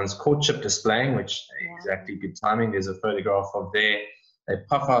these ones courtship displaying, which exactly good timing, there's a photograph of they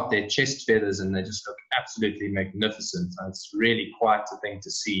puff out their chest feathers and they just look absolutely magnificent. It's really quite a thing to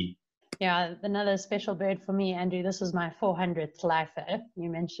see. Yeah, another special bird for me, Andrew. This was my 400th lifer. You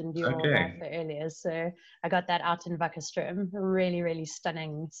mentioned your lifer earlier, so I got that out in Wakkerstroom. Really, really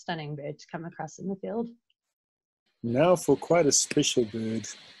stunning, stunning bird to come across in the field. Now for quite a special bird,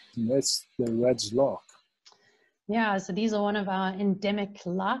 and that's the Rudd's lark. Yeah, so these are one of our endemic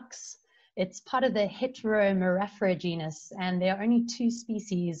larks. It's part of the Heteromeraphora genus, and there are only 2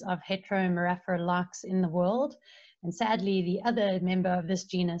 species of Heteromeraphora larks in the world. And sadly, the other member of this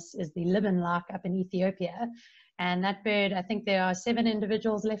genus is the Libyan lark up in Ethiopia. And that bird, I think there are 7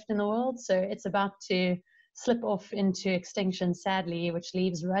 individuals left in the world, so it's about to slip off into extinction, sadly, which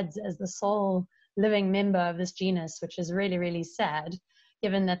leaves Rudd's as the sole living member of this genus, which is really, really sad,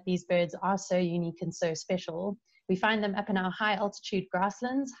 given that these birds are so unique and so special. We find them up in our high altitude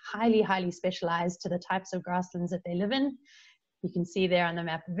grasslands, highly, highly specialized to the types of grasslands that they live in. You can see there on the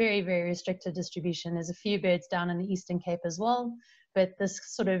map, very, very restricted distribution. There's a few birds down in the Eastern Cape as well, but this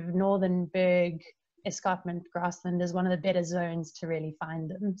sort of northern Berg escarpment grassland is one of the better zones to really find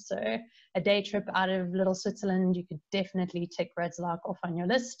them. So a day trip out of Little Switzerland, you could definitely tick Rudd's lark off on your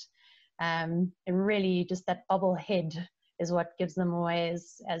list. And really just that bobble head is what gives them away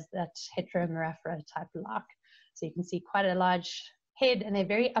as that Heteromeraphora type lark. So you can see quite a large head, and they're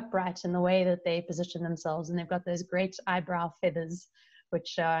very upright in the way that they position themselves, and they've got those great eyebrow feathers,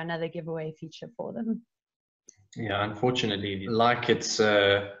 which are another giveaway feature for them. Yeah, unfortunately, like its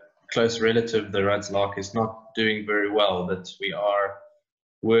close relative, the Rudd's lark, is not doing very well, but we are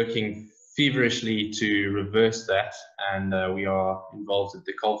working feverishly to reverse that, and we are involved at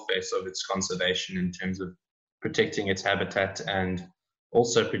the coalface of its conservation in terms of protecting its habitat and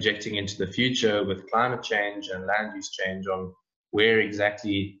also projecting into the future with climate change and land use change on where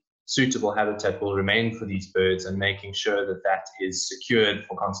exactly suitable habitat will remain for these birds, and making sure that that is secured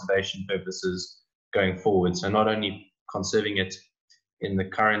for conservation purposes going forward. So not only conserving it in the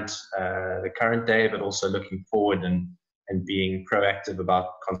current day, but also looking forward and being proactive about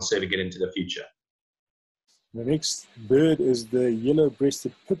conserving it into the future. The next bird is the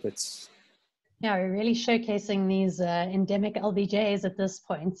yellow-breasted pipits. Yeah, we're really showcasing these endemic LBJs at this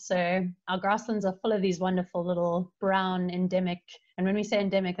point. So our grasslands are full of these wonderful little brown endemic, and when we say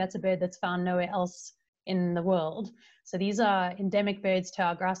endemic, that's a bird that's found nowhere else in the world. So these are endemic birds to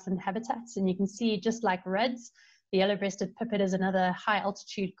our grassland habitats, and you can see, just like Rudds, the yellow-breasted pipit is another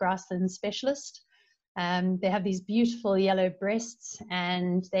high-altitude grassland specialist. They have these beautiful yellow breasts,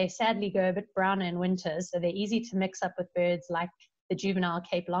 and they sadly go a bit browner in winter, so they're easy to mix up with birds like the juvenile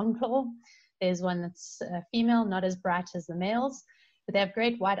Cape Longclaw. There's one that's female, not as bright as the males, but they have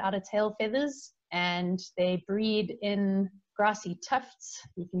great white outer tail feathers, and they breed in grassy tufts.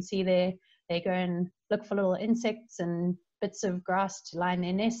 You can see there they go and look for little insects and bits of grass to line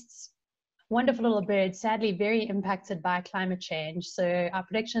their nests. Wonderful little birds, sadly very impacted by climate change. So our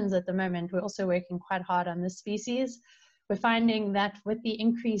predictions at the moment, we're also working quite hard on this species. We're finding that with the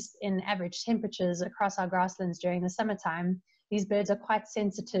increase in average temperatures across our grasslands during the summertime, these birds are quite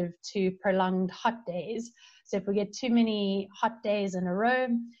sensitive to prolonged hot days. So if we get too many hot days in a row,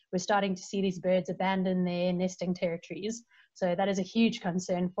 we're starting to see these birds abandon their nesting territories. So that is a huge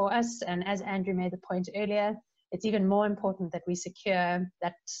concern for us. And as Andrew made the point earlier, it's even more important that we secure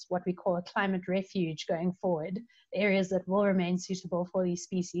that, what we call a climate refuge going forward, areas that will remain suitable for these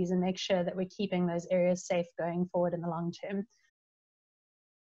species, and make sure that we're keeping those areas safe going forward in the long term.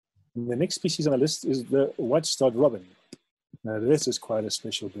 The next species on our list is the white-starred robin. Now this is quite a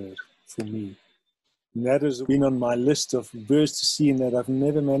special bird for me. And that has been on my list of birds to see and that I've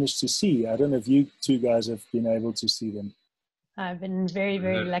never managed to see. I don't know if you two guys have been able to see them. I've been very,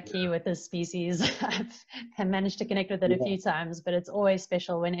 very lucky with this species. I've managed to connect with it a few times, but it's always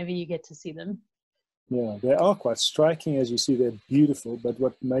special whenever you get to see them. Yeah, they are quite striking. As you see, they're beautiful, but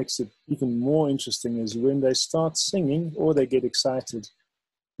what makes it even more interesting is when they start singing or they get excited,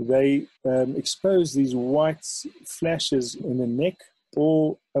 they expose these white flashes in the neck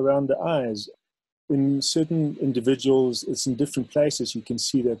or around the eyes. In certain individuals, it's in different places. You can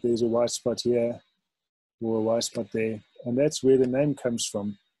see that there's a white spot here or a white spot there. And that's where the name comes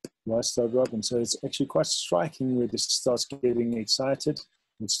from, white-starred robin. So it's actually quite striking where this starts getting excited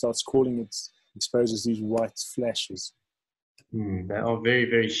and starts calling it, exposes these white flashes. They are very,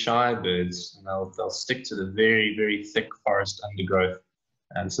 very shy birds, and they'll stick to the very, very thick forest undergrowth.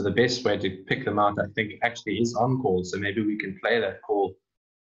 And so the best way to pick them out, I think, actually is on call. So maybe we can play that call.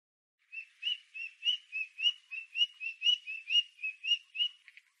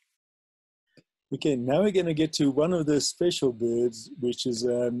 Okay, now we're going to get to one of the special birds, which is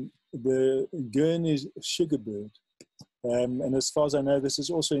the Guernsey sugarbird. And as far as I know, this is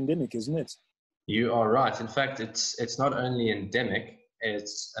also endemic, isn't it? You are right. In fact, it's not only endemic,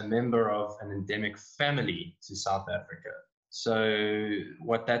 it's a member of an endemic family to South Africa. So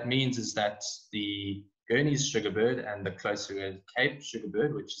what that means is that the Guernsey sugarbird and the closer Cape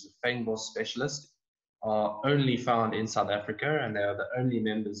sugarbird, which is a fynbos specialist, are only found in South Africa, and they are the only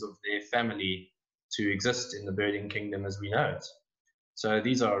members of their family to exist in the birding kingdom as we know it. So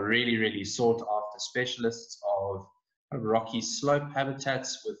these are really, really sought after specialists of rocky slope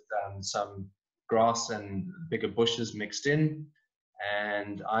habitats with some grass and bigger bushes mixed in.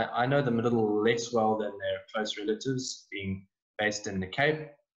 And I know them a little less well than their close relatives, being based in the Cape,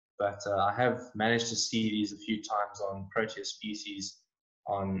 but I have managed to see these a few times on protea species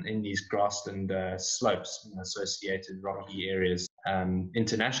in these grassland slopes and associated rocky areas.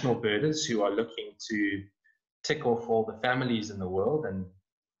 International birders who are looking to tick off all the families in the world, and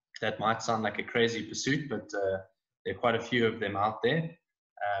that might sound like a crazy pursuit, but there are quite a few of them out there,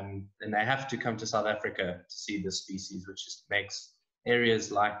 and they have to come to South Africa to see this species, which just makes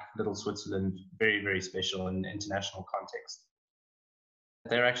areas like Little Switzerland very, very special in international context.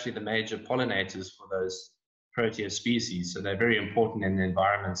 They're actually the major pollinators for those protea species, so they're very important in the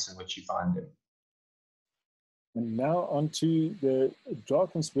environments in which you find them. And now on to the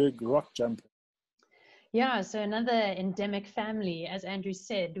Drakensberg rock jumper. Yeah, so another endemic family, as Andrew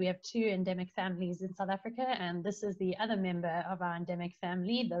said, we have 2 endemic families in South Africa, and this is the other member of our endemic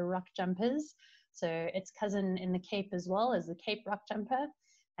family, the rock jumpers. So its cousin in the Cape as well as the Cape rock jumper.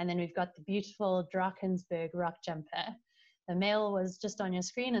 And then we've got the beautiful Drakensberg rock jumper. The male was just on your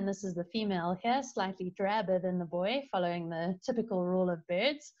screen, and this is the female here, slightly drabber than the boy, following the typical rule of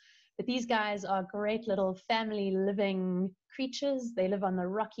birds. But these guys are great little family living creatures. They live on the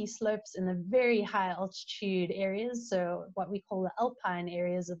rocky slopes in the very high altitude areas, so what we call the alpine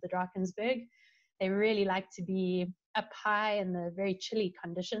areas of the Drakensberg. They really like to be up high in the very chilly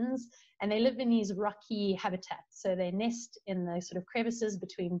conditions, and they live in these rocky habitats. So they nest in the sort of crevices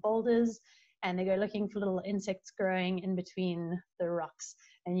between boulders, and they go looking for little insects growing in between the rocks.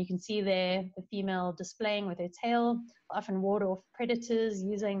 And you can see there the female displaying with her tail, often ward off predators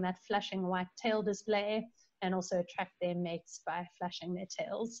using that flashing white tail display, and also attract their mates by flashing their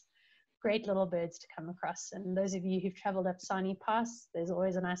tails. Great little birds to come across. And those of you who've traveled up Sani Pass, there's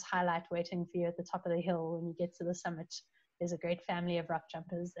always a nice highlight waiting for you at the top of the hill when you get to the summit. There's a great family of rock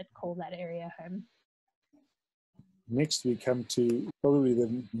jumpers that call that area home. Next, we come to probably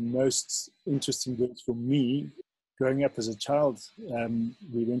the most interesting birds for me. Growing up as a child,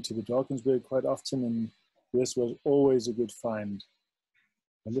 we went to the Drakensberg quite often, and this was always a good find.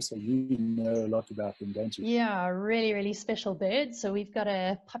 Melissa, you know a lot about them, don't you? Yeah, really, really special birds. So we've got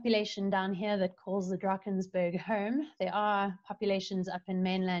a population down here that calls the Drakensberg home. There are populations up in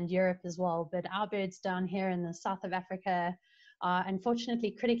mainland Europe as well, but our birds down here in the south of Africa are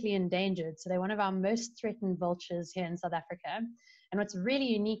unfortunately critically endangered. So they're one of our most threatened vultures here in South Africa. And what's really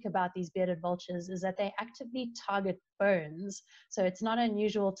unique about these bearded vultures is that they actively target bones. So it's not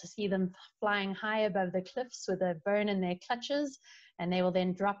unusual to see them flying high above the cliffs with a bone in their clutches, and they will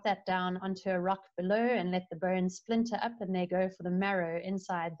then drop that down onto a rock below and let the bone splinter up, and they go for the marrow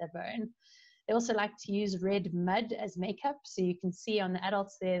inside the bone. They also like to use red mud as makeup. So you can see on the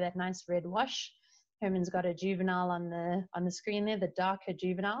adults there that nice red wash. Herman's got a juvenile on the screen there, the darker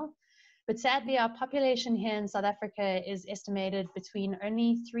juvenile. But sadly, our population here in South Africa is estimated between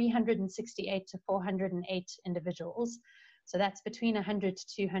only 368 to 408 individuals. So that's between 100 to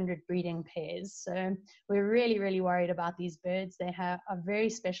 200 breeding pairs. So we're really, really worried about these birds. They are very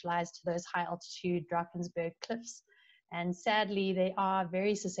specialized to those high altitude Drakensberg cliffs. And sadly, they are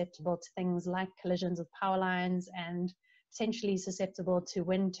very susceptible to things like collisions with power lines and potentially susceptible to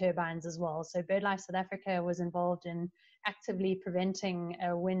wind turbines as well. So BirdLife South Africa was involved in actively preventing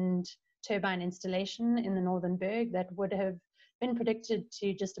a wind turbine installation in the Northern Berg that would have been predicted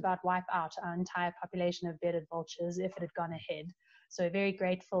to just about wipe out our entire population of bearded vultures if it had gone ahead. So very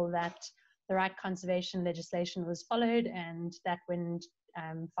grateful that the right conservation legislation was followed and that wind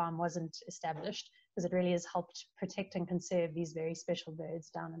farm wasn't established, because it really has helped protect and conserve these very special birds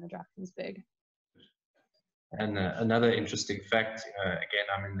down in the Drakensberg. And another interesting fact, again,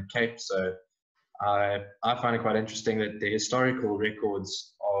 I'm in the Cape, so I find it quite interesting that the historical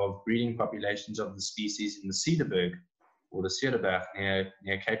records of breeding populations of the species in the Cederberg, or the Cederberg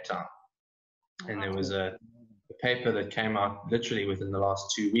near Cape Town. And there was a paper that came out literally within the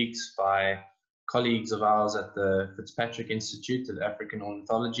last 2 weeks by colleagues of ours at the Fitzpatrick Institute of African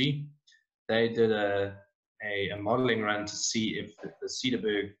Ornithology. They did a modeling run to see if the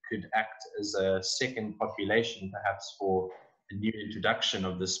Cederberg could act as a second population, perhaps for a new introduction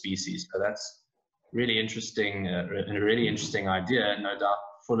of the species. So that's really interesting, a really interesting idea, no doubt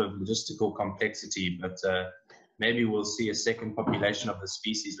full of logistical complexity, but maybe we'll see a second population of the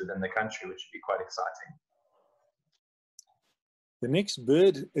species within the country, which would be quite exciting. The next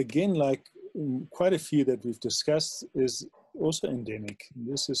bird, again, like quite a few that we've discussed, is also endemic.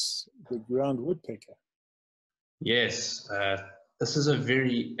 This is the ground woodpecker. Yes, this is a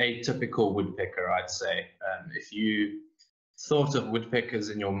very atypical woodpecker, I'd say. If you thought of woodpeckers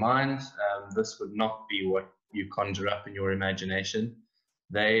in your mind, this would not be what you conjure up in your imagination.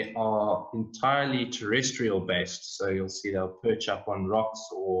 They are entirely terrestrial based, so you'll see they'll perch up on rocks,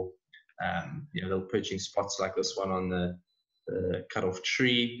 or they'll perch in spots like this one on the cut-off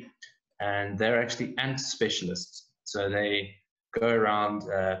tree, and they're actually ant specialists. So they go around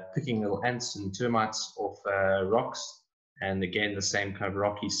picking little ants and termites off rocks, and again the same kind of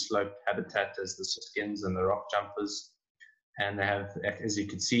rocky sloped habitat as the skins and the rock jumpers. And they have, as you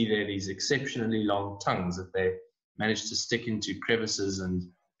can see there, these exceptionally long tongues that they manage to stick into crevices and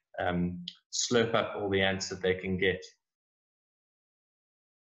slurp up all the ants that they can get.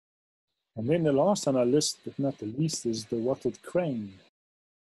 And then the last on our list, but not the least, is the wattled crane.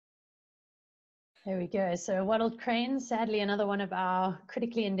 There we go. So wattled crane, sadly another one of our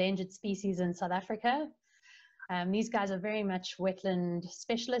critically endangered species in South Africa. These guys are very much wetland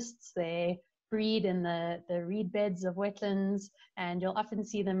specialists. They breed in the reed beds of wetlands, and you'll often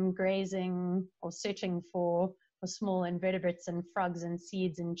see them grazing or searching for small invertebrates and frogs and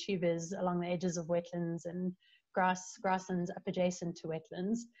seeds and tubers along the edges of wetlands and grasslands up adjacent to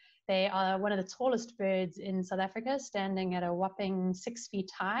wetlands. They are one of the tallest birds in South Africa, standing at a whopping 6 feet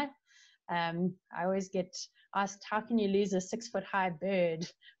high. I always get asked, how can you lose a 6 foot high bird?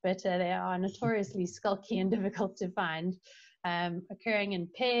 But they are notoriously skulky and difficult to find. Occurring in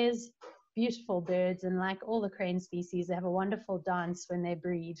pairs, beautiful birds, and like all the crane species, they have a wonderful dance when they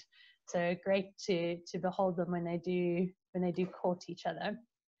breed. So great to behold them when they do court each other.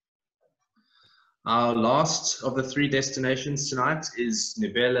 Our last of the 3 destinations tonight is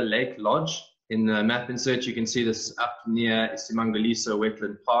Nebela Lake Lodge. In the map insert, you can see this up near Isimangaliso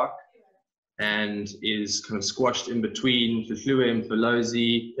Wetland Park, and is kind of squashed in between Mfluwe,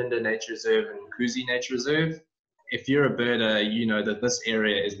 Mfolozi, Phinda Nature Reserve, and Kuzi Nature Reserve. If you're a birder, you know that this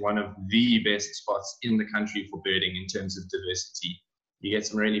area is one of the best spots in the country for birding in terms of diversity. You get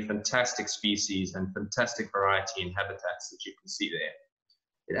some really fantastic species and fantastic variety in habitats that you can see there.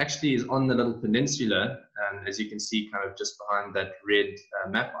 It actually is on the little peninsula, as you can see kind of just behind that red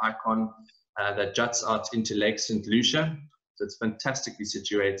map icon that juts out into Lake St. Lucia. So it's fantastically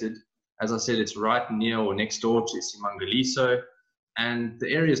situated. As I said, it's right near or next door to Isimangaliso, and the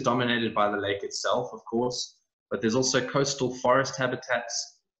area is dominated by the lake itself, of course, but there's also coastal forest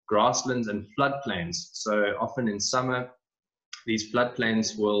habitats, grasslands, and floodplains. So often in summer, these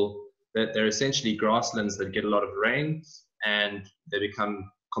floodplains they're essentially grasslands that get a lot of rain, and they become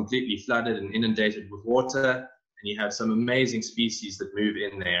completely flooded and inundated with water, and you have some amazing species that move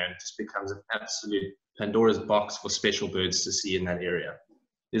in there, and it just becomes an absolute Pandora's box for special birds to see in that area.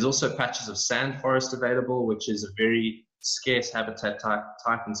 There's also patches of sand forest available, which is a very scarce habitat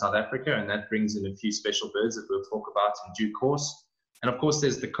type in South Africa, and that brings in a few special birds that we'll talk about in due course. And of course,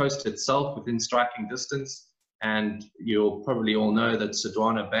 there's the coast itself within striking distance, and you'll probably all know that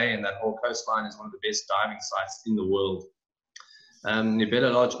Sodwana Bay and that whole coastline is one of the best diving sites in the world.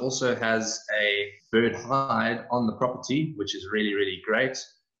 Nebela Lodge also has a bird hide on the property, which is really, really great.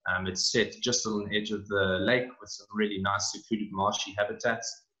 It's set just on the edge of the lake with some really nice secluded marshy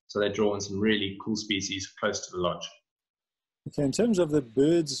habitats. So they draw in some really cool species close to the lodge. Okay, in terms of the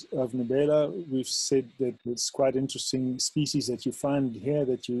birds of Nebela, we've said that it's quite interesting species that you find here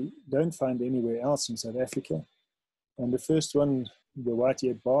that you don't find anywhere else in South Africa. And the first one, the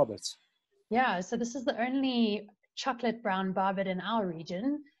white-eared barbet. Yeah, so this is the only chocolate brown barbet in our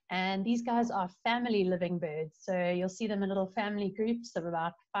region, and these guys are family living birds. So you'll see them in little family groups of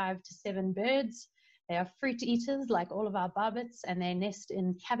about 5 to 7 birds. They are fruit eaters like all of our barbets, and they nest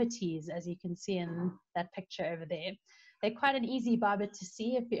in cavities, as you can see in that picture over there. They're quite an easy barbet to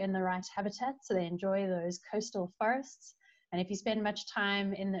see if you're in the right habitat, so they enjoy those coastal forests. And if you spend much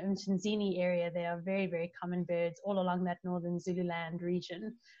time in the Umtunzini area, they are very, very common birds all along that northern Zululand region.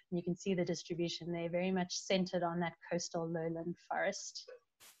 And you can see the distribution. They're very much centered on that coastal lowland forest.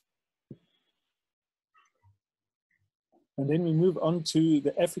 And then we move on to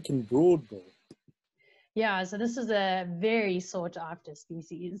the African broadbill. Yeah, so this is a very sought after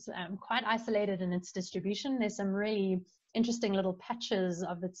species, quite isolated in its distribution. There's some really interesting little patches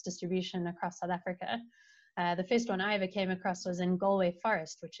of its distribution across South Africa. The first one I ever came across was in Galway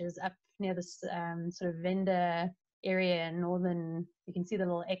Forest, which is up near this sort of Venda area in northern, you can see the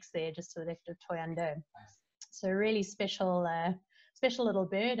little X there just to the left of Thohoyandou. So a really special, special little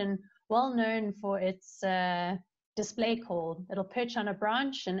bird, and well known for its display call. It'll perch on a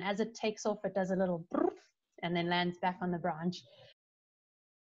branch, and as it takes off, it does a little brrr, and then lands back on the branch.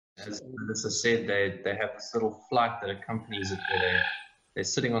 As Melissa said, they have this little flight that accompanies it, where they're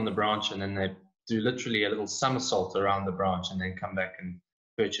sitting on the branch, and then they do literally a little somersault around the branch and then come back and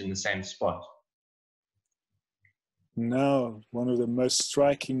perch in the same spot. Now, one of the most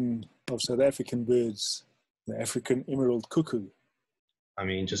striking of South African birds, the African emerald cuckoo. I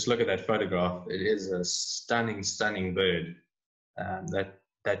mean, just look at that photograph. It is a stunning, stunning bird.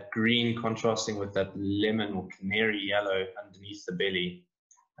 That green contrasting with that lemon or canary yellow underneath the belly.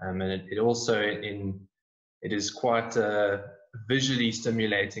 And it also, it is quite visually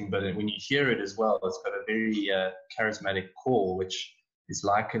stimulating, but when you hear it as well, it's got a very charismatic call, which is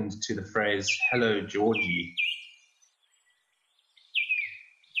likened to the phrase, "Hello, Georgie."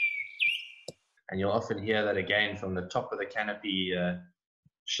 And you'll often hear that again from the top of the canopy,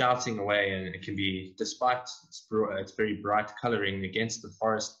 shouting away, and it can be, despite its very bright coloring against the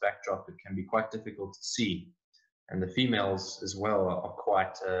forest backdrop, it can be quite difficult to see. And the females as well are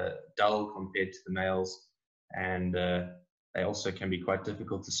quite dull compared to the males, and they also can be quite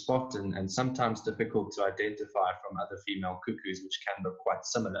difficult to spot and sometimes difficult to identify from other female cuckoos, which can look quite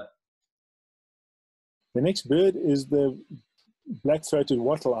similar. The next bird is the black-throated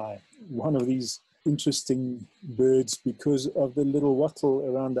wattle-eye, one of these interesting birds because of the little wattle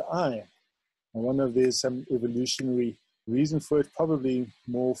around the eye. I wonder if there's some evolutionary reason for it, probably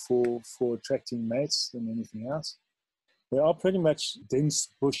more for attracting mates than anything else. They are pretty much dense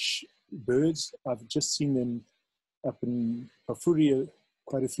bush birds. I've just seen them up in Pafuri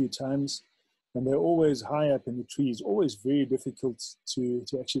quite a few times, and they're always high up in the trees, always very difficult to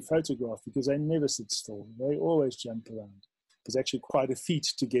actually photograph because they never sit still. They always jump around. It's actually quite a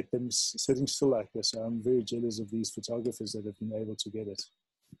feat to get them sitting still like this. So I'm very jealous of these photographers that have been able to get it.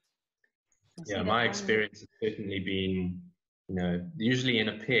 Yeah, my experience has certainly been, usually in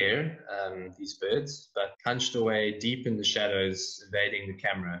a pair, these birds, but hunched away deep in the shadows, evading the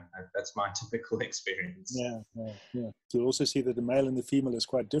camera. That's my typical experience. Yeah. You'll also see that the male and the female is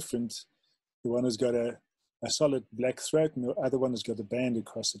quite different. The one has got a solid black throat, and the other one has got a band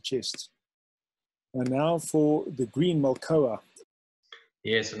across the chest. And now for the green malkoa.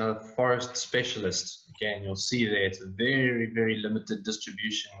 Yes, another forest specialist. Again, you'll see there it's a very, very limited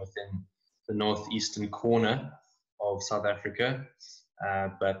distribution within the northeastern corner of South Africa.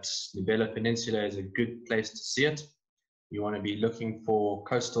 But the Bela Peninsula is a good place to see it. You want to be looking for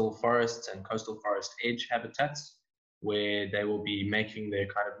coastal forests and coastal forest edge habitats where they will be making their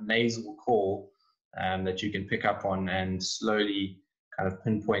kind of nasal call that you can pick up on and slowly kind of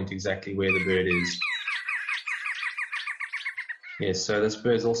pinpoint exactly where the bird is. Yes, so this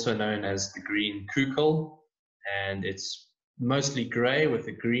bird is also known as the green kukul, and it's mostly grey with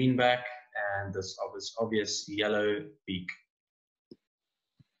a green back and this obvious yellow beak.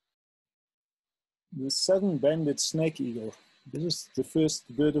 The southern banded snake eagle. This is the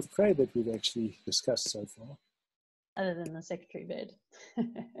first bird of prey that we've actually discussed so far. Other than the secretary bird.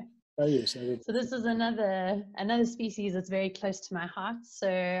 Oh yes. So this is another species that's very close to my heart. So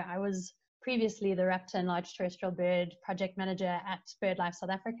I was previously the raptor and large terrestrial bird project manager at BirdLife South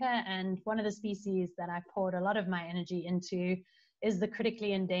Africa, and one of the species that I poured a lot of my energy into is the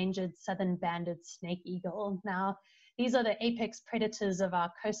critically endangered southern banded snake eagle. Now, these are the apex predators of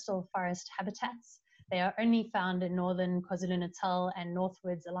our coastal forest habitats. They are only found in northern KwaZulu-Natal and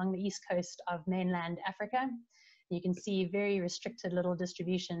northwards along the east coast of mainland Africa. You can see very restricted little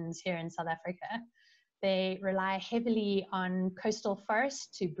distributions here in South Africa. They rely heavily on coastal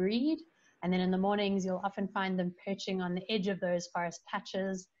forests to breed, and then in the mornings you'll often find them perching on the edge of those forest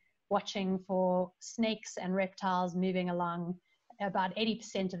patches, watching for snakes and reptiles moving along. About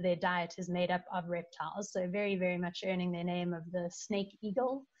 80% of their diet is made up of reptiles, so very, very much earning their name of the snake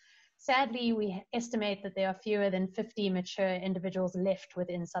eagle. Sadly, we estimate that there are fewer than 50 mature individuals left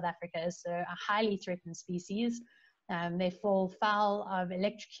within South Africa, so a highly threatened species. They fall foul of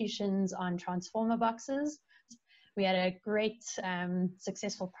electrocutions on transformer boxes. We had a great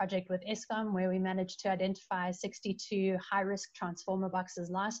successful project with Eskom where we managed to identify 62 high-risk transformer boxes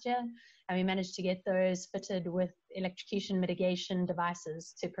last year, and we managed to get those fitted with electrocution mitigation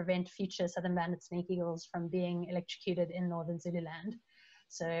devices to prevent future southern banded snake eagles from being electrocuted in northern Zululand.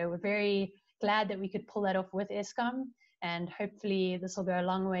 So we're very glad that we could pull that off with Eskom, and hopefully this will go a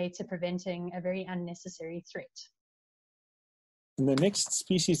long way to preventing a very unnecessary threat. And the next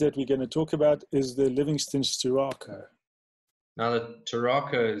species that we're going to talk about is the Livingstone's turako. Now, the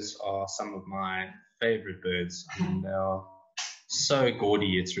turakos are some of my favorite birds. I mean, they are so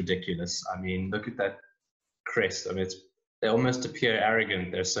gaudy, it's ridiculous. I mean, look at that crest. I mean, they almost appear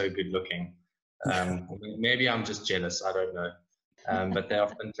arrogant. They're so good looking. Maybe I'm just jealous. I don't know. But they are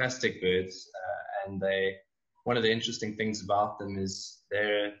fantastic birds. And one of the interesting things about them is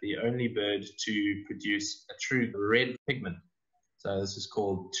they're the only bird to produce a true red pigment. So this is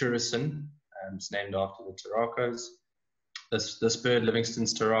called turisin. It's named after the turakos. This bird,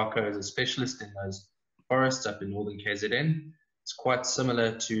 Livingstone's turako, is a specialist in those forests up in northern KZN. It's quite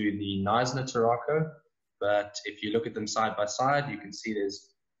similar to the Knysna turako, but if you look at them side by side, you can see there's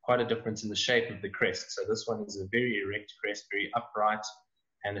quite a difference in the shape of the crest. So this one is a very erect crest, very upright,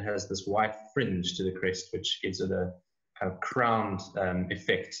 and it has this white fringe to the crest, which gives it a kind of crowned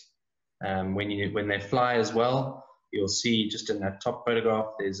effect. When they fly as well, you'll see just in that top photograph,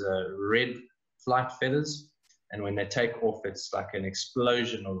 there's red flight feathers. And when they take off, it's like an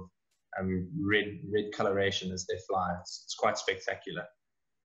explosion of red coloration as they fly. It's quite spectacular.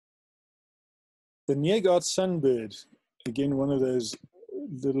 The Neergaard sunbird, again, one of those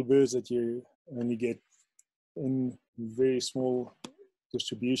little birds that you only get in very small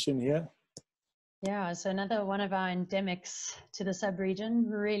distribution here. Yeah, so another one of our endemics to the sub-region,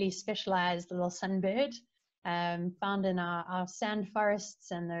 really specialized little sunbird. found in our sand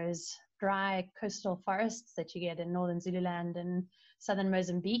forests and those dry coastal forests that you get in northern Zululand and southern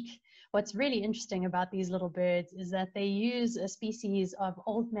Mozambique. What's really interesting about these little birds is that they use a species of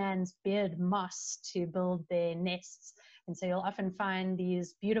old man's beard moss to build their nests. And so you'll often find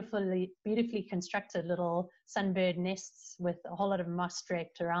these beautifully constructed little sunbird nests with a whole lot of moss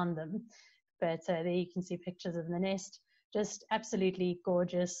draped around them. But there you can see pictures of the nest. Just absolutely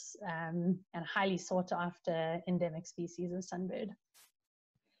gorgeous and highly sought after endemic species of sunbird.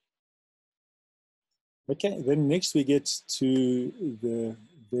 Okay, then next we get to the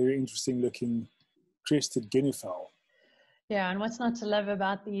very interesting looking crested guinea fowl. Yeah, and what's not to love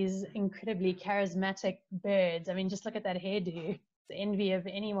about these incredibly charismatic birds? I mean, just look at that hairdo. It's the envy of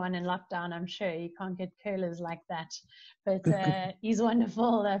anyone in lockdown, I'm sure. You can't get curlers like that. But these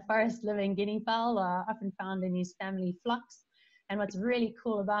wonderful forest-living guinea fowl are often found in these family flocks. And what's really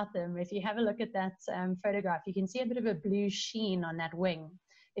cool about them, if you have a look at that photograph, you can see a bit of a blue sheen on that wing.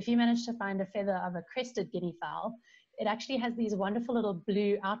 If you manage to find a feather of a crested guinea fowl, it actually has these wonderful little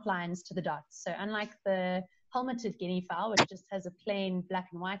blue outlines to the dots. So unlike the helmeted guinea fowl, which just has a plain black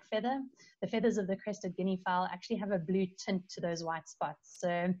and white feather, the feathers of the crested guinea fowl actually have a blue tint to those white spots.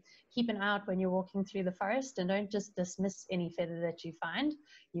 So keep an eye out when you're walking through the forest and don't just dismiss any feather that you find.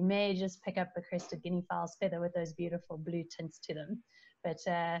 You may just pick up the crested guinea fowl's feather with those beautiful blue tints to them. But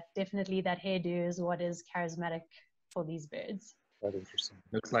definitely that hairdo is what is charismatic for these birds. Quite interesting.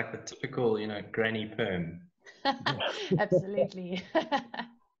 Looks like the typical, you know, granny perm. Absolutely.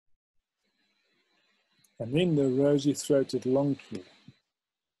 And then the rosy-throated longclaw.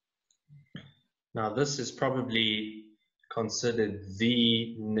 Now this is probably considered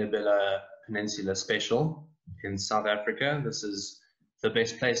the Nibbella Peninsula special in South Africa. This is the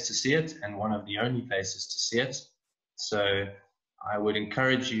best place to see it and one of the only places to see it. So I would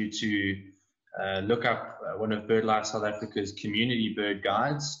encourage you to look up one of BirdLife South Africa's community bird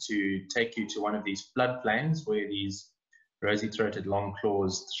guides to take you to one of these floodplains where these rosy-throated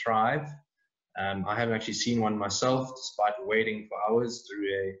longclaws thrive. I haven't actually seen one myself, despite waiting for hours through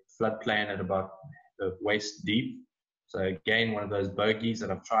a floodplain at about the waist deep. So again, one of those bogeys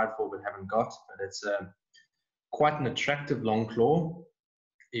that I've tried for but haven't got. But it's quite an attractive longclaw.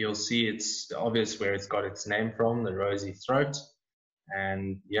 You'll see it's obvious where it's got its name from, the rosy throat.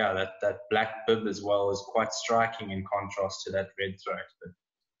 And yeah, that black bib as well is quite striking in contrast to that red throat. But,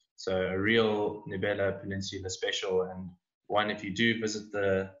 so a real Nibbella Peninsula special, and one if you do visit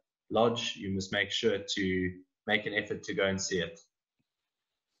the lodge, you must make sure to make an effort to go and see it.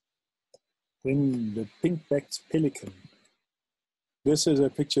 Then the pink-backed pelican. This is a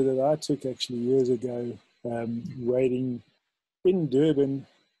picture that I took actually years ago, wading in Durban,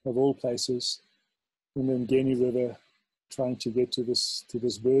 of all places, in the Ngeni River, trying to get to this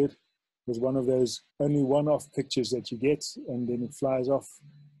bird. It was one of those only one-off pictures that you get, and then it flies off.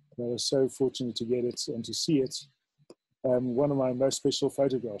 I was so fortunate to get it and to see it. One of my most special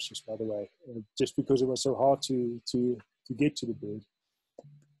photographs, just by the way, just because it was so hard to get to the bird.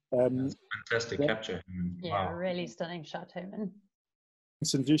 Fantastic capture. Yeah, wow. Really stunning shot, Herman.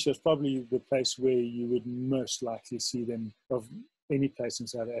 St. Lucia is probably the place where you would most likely see them of any place in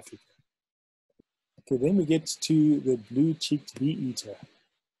South Africa. Okay, then we get to the blue-cheeked bee-eater.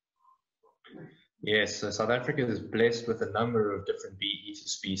 Yes, so South Africa is blessed with a number of different bee-eater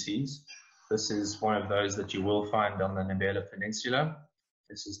species. This is one of those that you will find on the Nibbella Peninsula.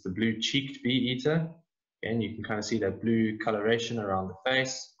 This is the blue-cheeked bee-eater. Again, you can kind of see that blue coloration around the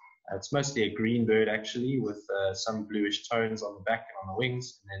face. It's mostly a green bird actually, with some bluish tones on the back and on the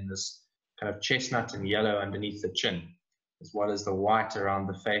wings, and then this kind of chestnut and yellow underneath the chin, as well as the white around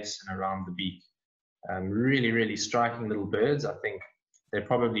the face and around the beak. Really, really striking little birds. I think they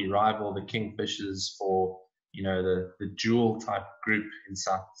probably rival the kingfishers for, you know, the jewel type group in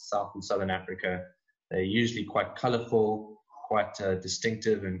South and Southern Africa. They're usually quite colorful, quite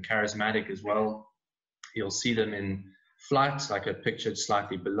distinctive and charismatic as well. You'll see them in flight, like I pictured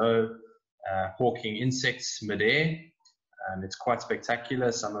slightly below, hawking insects midair. It's quite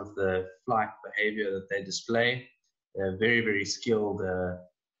spectacular, some of the flight behavior that they display. They're very, very skilled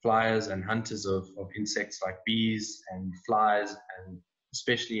flyers and hunters of insects like bees and flies, and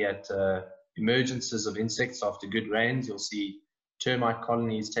especially at emergences of insects after good rains, you'll see termite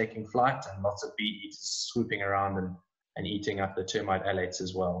colonies taking flight and lots of bee eaters swooping around and eating up the termite alates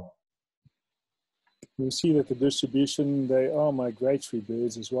as well. You'll see that the distribution, they are migratory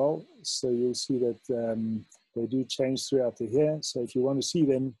birds as well. So you'll see that they do change throughout the year. So if you want to see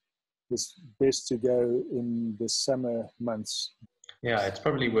them, it's best to go in the summer months. Yeah, it's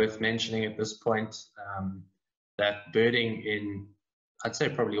probably worth mentioning at this point that birding in I'd say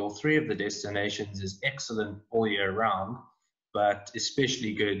probably all three of the destinations is excellent all year round, but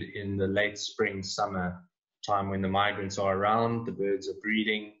especially good in the late spring, summer time when the migrants are around, the birds are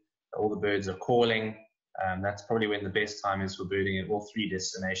breeding, all the birds are calling. That's probably when the best time is for birding at all three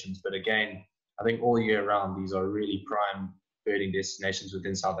destinations. But again, I think all year round, these are really prime birding destinations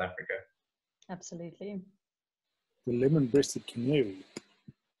within South Africa. Absolutely. The lemon-breasted canary.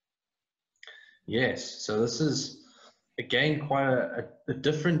 Yes, so this is, again, quite a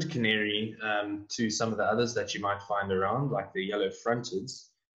different canary to some of the others that you might find around, like the yellow-fronteds.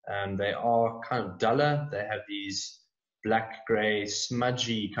 They are kind of duller. They have these black, grey,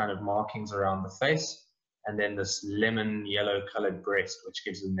 smudgy kind of markings around the face, and then this lemon yellow colored breast, which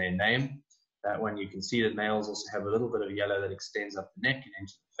gives them their name. That one, you can see that males also have a little bit of yellow that extends up the neck and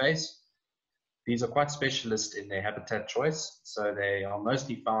into the face. These are quite specialist in their habitat choice, so they are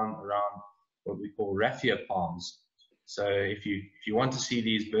mostly found around what we call raffia palms. So if you want to see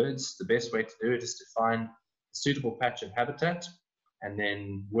these birds, the best way to do it is to find a suitable patch of habitat and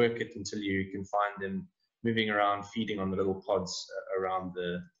then work it until you can find them moving around, feeding on the little pods around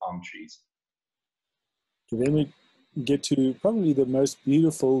the palm trees. So then we get to probably the most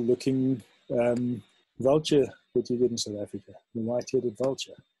beautiful looking vulture that you get in South Africa, the white-headed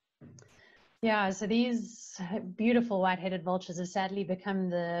vulture. Yeah, so these beautiful white-headed vultures have sadly become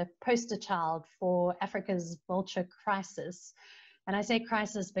the poster child for Africa's vulture crisis. And I say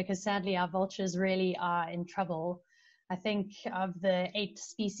crisis because sadly our vultures really are in trouble. I think of the 8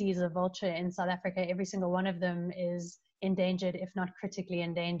 species of vulture in South Africa, every single one of them is endangered, if not critically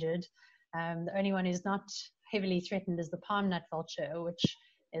endangered. The only one who's not heavily threatened is the palm nut vulture, which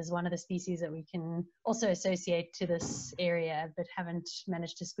is one of the species that we can also associate to this area, but haven't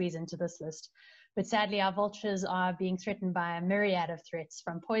managed to squeeze into this list. But sadly, our vultures are being threatened by a myriad of threats,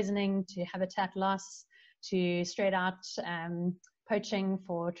 from poisoning to habitat loss to straight out poaching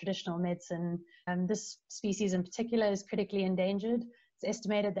for traditional medicine. This species in particular is critically endangered. It's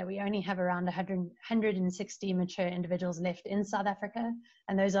estimated that we only have around 160 mature individuals left in South Africa,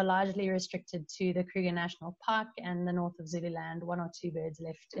 and those are largely restricted to the Kruger National Park and the north of Zululand, 1 or 2 birds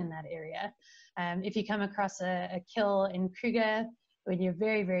left in that area. If you come across a kill in Kruger, when you're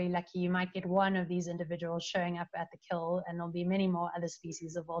very, very lucky, you might get one of these individuals showing up at the kill, and there'll be many more other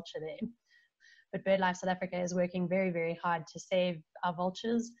species of vulture there. But BirdLife South Africa is working very, very hard to save our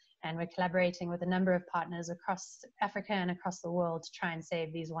vultures, and we're collaborating with a number of partners across Africa and across the world to try and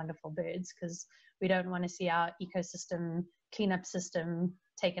save these wonderful birds, because we don't want to see our ecosystem cleanup system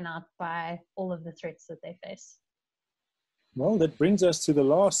taken out by all of the threats that they face. Well, that brings us to the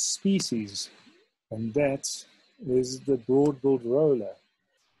last species, and that is the broad-billed roller.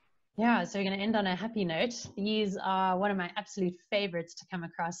 Yeah, so we're going to end on a happy note. These are one of my absolute favorites to come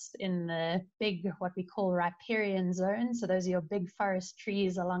across in the big, what we call riparian zone. So those are your big forest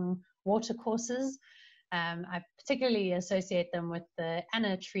trees along water courses. I particularly associate them with the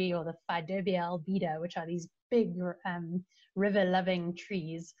Anna tree or the Phaidobia albida, which are these big river-loving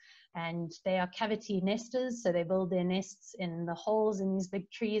trees. And they are cavity nesters, so they build their nests in the holes in these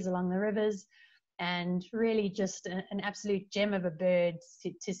big trees along the rivers. And really just an absolute gem of a bird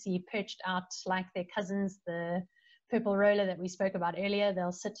to see perched out like their cousins, the purple roller that we spoke about earlier.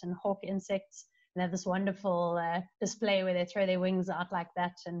 They'll sit and hawk insects and have this wonderful display where they throw their wings out like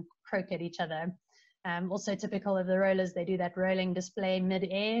that and croak at each other. Also typical of the rollers, they do that rolling display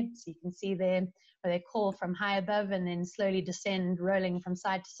mid-air, so you can see there where they call from high above and then slowly descend, rolling from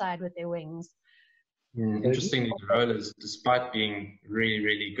side to side with their wings. Interestingly, the rollers, despite being really,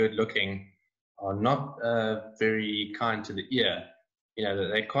 really good looking, are not very kind to the ear. You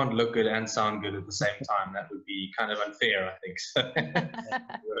know, they can't look good and sound good at the same time. That would be kind of unfair, I think. So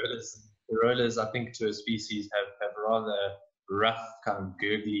the rollers, I think, to a species have rather rough, kind of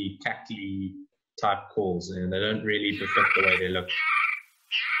gurgly, cackly type calls, and they don't really befit the way they look.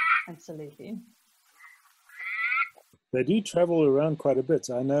 Absolutely. They do travel around quite a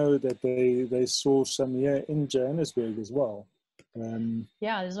bit. I know that they saw some here in Johannesburg as well.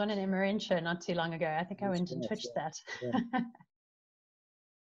 Yeah, there's one in Emmarentia not too long ago. I think I went and twitched that. Yeah.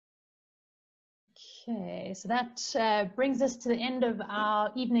 Okay, so that brings us to the end of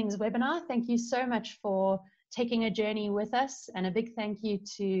our evening's webinar. Thank you so much for taking a journey with us, and a big thank you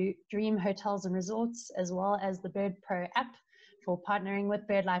to Dream Hotels and Resorts, as well as the BirdPro app, for partnering with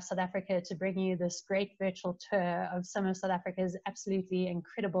BirdLife South Africa to bring you this great virtual tour of some of South Africa's absolutely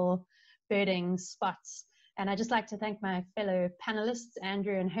incredible birding spots. And I'd just like to thank my fellow panelists,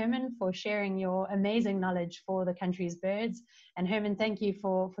 Andrew and Herman, for sharing your amazing knowledge for the country's birds. And Herman, thank you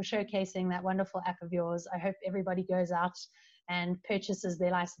for showcasing that wonderful app of yours. I hope everybody goes out and purchases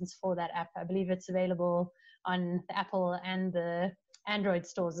their license for that app. I believe it's available on the Apple and the Android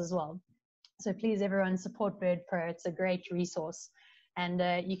stores as well. So please, everyone, support BirdPro. It's a great resource. And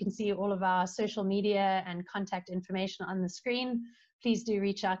you can see all of our social media and contact information on the screen. Please do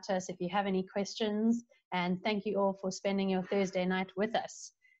reach out to us if you have any questions. And thank you all for spending your Thursday night with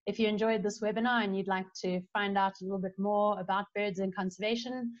us. If you enjoyed this webinar and you'd like to find out a little bit more about birds and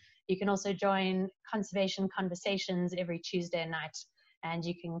conservation, you can also join Conservation Conversations every Tuesday night. And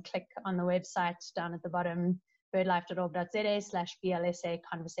you can click on the website down at the bottom, birdlife.org.za/BLSA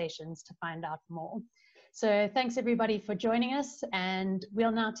conversations to find out more. So thanks everybody for joining us, and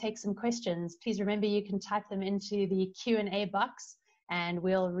we'll now take some questions. Please remember you can type them into the Q&A box and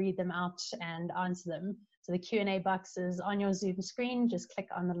we'll read them out and answer them. So the Q&A box is on your Zoom screen. Just click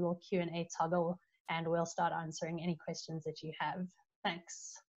on the little Q&A toggle and we'll start answering any questions that you have.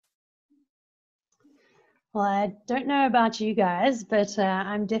 Thanks. Well, I don't know about you guys, but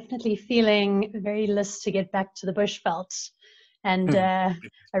I'm definitely feeling very list to get back to the bushveld. And I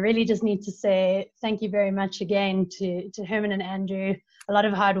really just need to say thank you very much again to Herman and Andrew. A lot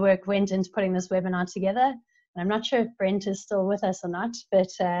of hard work went into putting this webinar together. And I'm not sure if Brent is still with us or not, but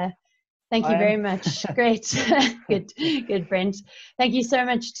thank you very much. Great. Good, Brent. Thank you so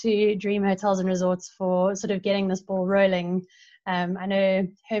much to Dream Hotels and Resorts for sort of getting this ball rolling. I know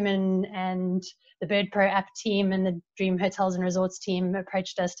Herman and the BirdPro app team and the Dream Hotels and Resorts team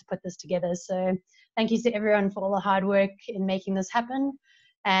approached us to put this together. So thank you to everyone for all the hard work in making this happen.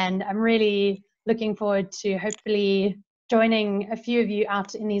 And I'm really looking forward to hopefully joining a few of you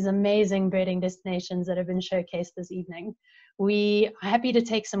out in these amazing birding destinations that have been showcased this evening. We are happy to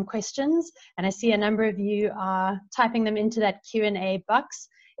take some questions, and I see a number of you are typing them into that Q&A box.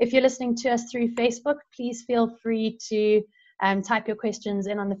 If you're listening to us through Facebook, please feel free to type your questions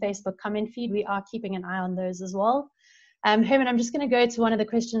in on the Facebook comment feed. We are keeping an eye on those as well. Herman, I'm just going to go to one of the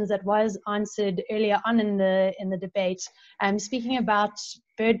questions that was answered earlier on in the debate. Speaking about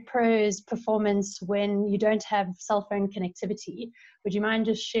BirdPro's performance when you don't have cell phone connectivity, would you mind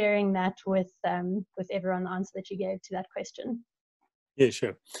just sharing that with everyone, the answer that you gave to that question? Yeah,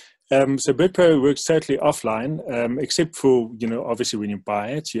 sure. So BirdPro works totally offline, except for, obviously when you buy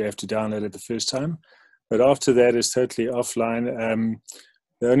it, you have to download it the first time. But after that, it's totally offline.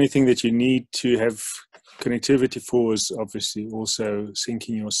 The only thing that you need to have connectivity for is obviously also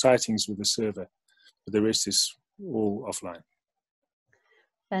syncing your sightings with the server. But the rest is all offline.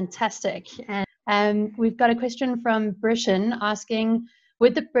 Fantastic. And we've got a question from Brishan asking,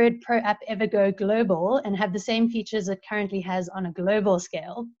 would the BirdPro app ever go global and have the same features it currently has on a global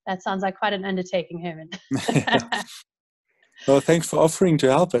scale? That sounds like quite an undertaking, Herman. Well, thanks for offering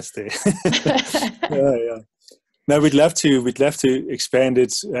to help us there. Yeah. No, we'd love to expand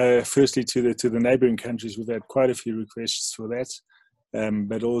it. Firstly, to the neighbouring countries. We've had quite a few requests for that,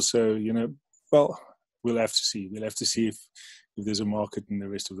 but also, well, we'll have to see. We'll have to see if there's a market in the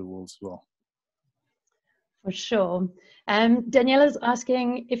rest of the world as well. For sure. Daniela's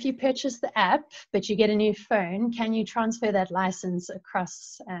asking, if you purchase the app but you get a new phone, can you transfer that license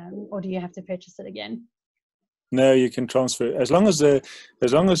across, or do you have to purchase it again? No, you can transfer as long as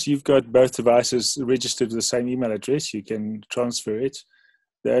you've got both devices registered with the same email address. You can transfer it.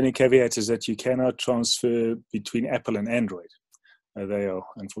 The only caveat is that you cannot transfer between Apple and Android. They are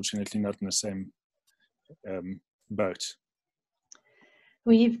unfortunately not in the same boat.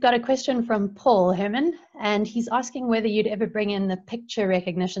 We've got a question from Paul, Herman, and he's asking whether you'd ever bring in the picture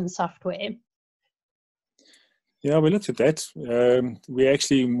recognition software. Yeah, we looked at that. We're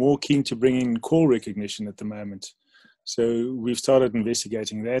actually more keen to bring in call recognition at the moment. So we've started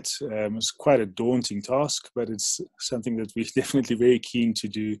investigating that. It's quite a daunting task, but it's something that we're definitely very keen to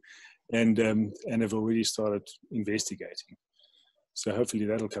do and have already started investigating. So hopefully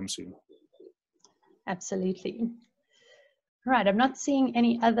that'll come soon. Absolutely. Right, I'm not seeing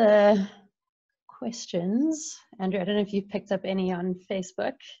any other questions. Andrew, I don't know if you've picked up any on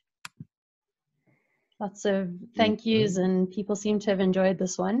Facebook. Lots of thank yous, and people seem to have enjoyed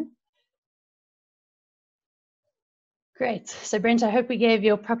this one. Great. So Brent, I hope we gave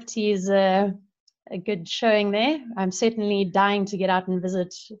your properties a good showing there. I'm certainly dying to get out and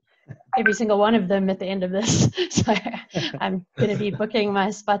visit every single one of them at the end of this. So I'm going to be booking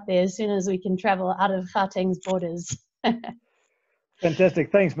my spot there as soon as we can travel out of Gauteng's borders.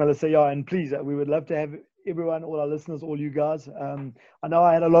 Fantastic. Thanks, Melissa. Yeah, and please, we would love to have everyone, all our listeners, all you guys. I know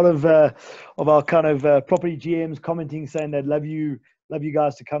I had a lot of our kind of property GMs commenting saying they'd love you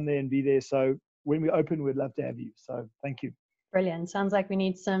guys to come there and be there. So when we open, we'd love to have you. So thank you. Brilliant. Sounds like we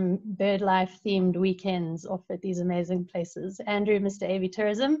need some BirdLife themed weekends off at these amazing places. Andrew, Mr. AV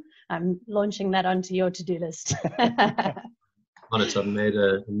Tourism, I'm launching that onto your to-do list. On it, I've made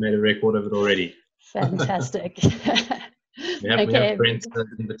a record of it already. Fantastic. We have Brent's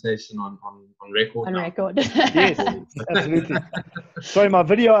invitation on record On now. record. Yes, absolutely. Sorry, my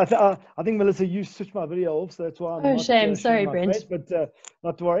video, I think, Melissa, you switched my video off, so that's why I'm not shame. Sorry, my Brent. face, but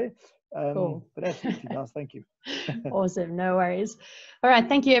not to worry. Cool. But absolutely, guys, thank you. Awesome, no worries. All right,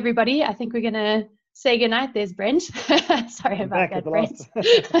 thank you, everybody. I think we're going to say goodnight. There's Brent. Sorry I'm about back at that, the Brent.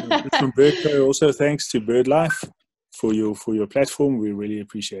 last. From BirdPro, also thanks to BirdLife for your platform. We really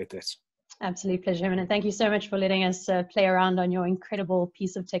appreciate that. Absolute pleasure, Herman, and thank you so much for letting us play around on your incredible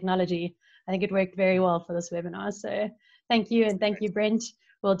piece of technology. I think it worked very well for this webinar. So thank you, and thank you, Brent.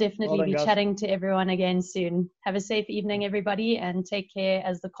 We'll definitely be chatting to everyone again soon. Have a safe evening, everybody, and take care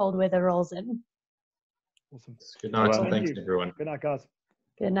as the cold weather rolls in. Awesome. Good night, and Thank thanks, you. everyone. Good night, guys.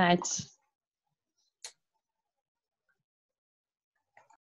 Good night.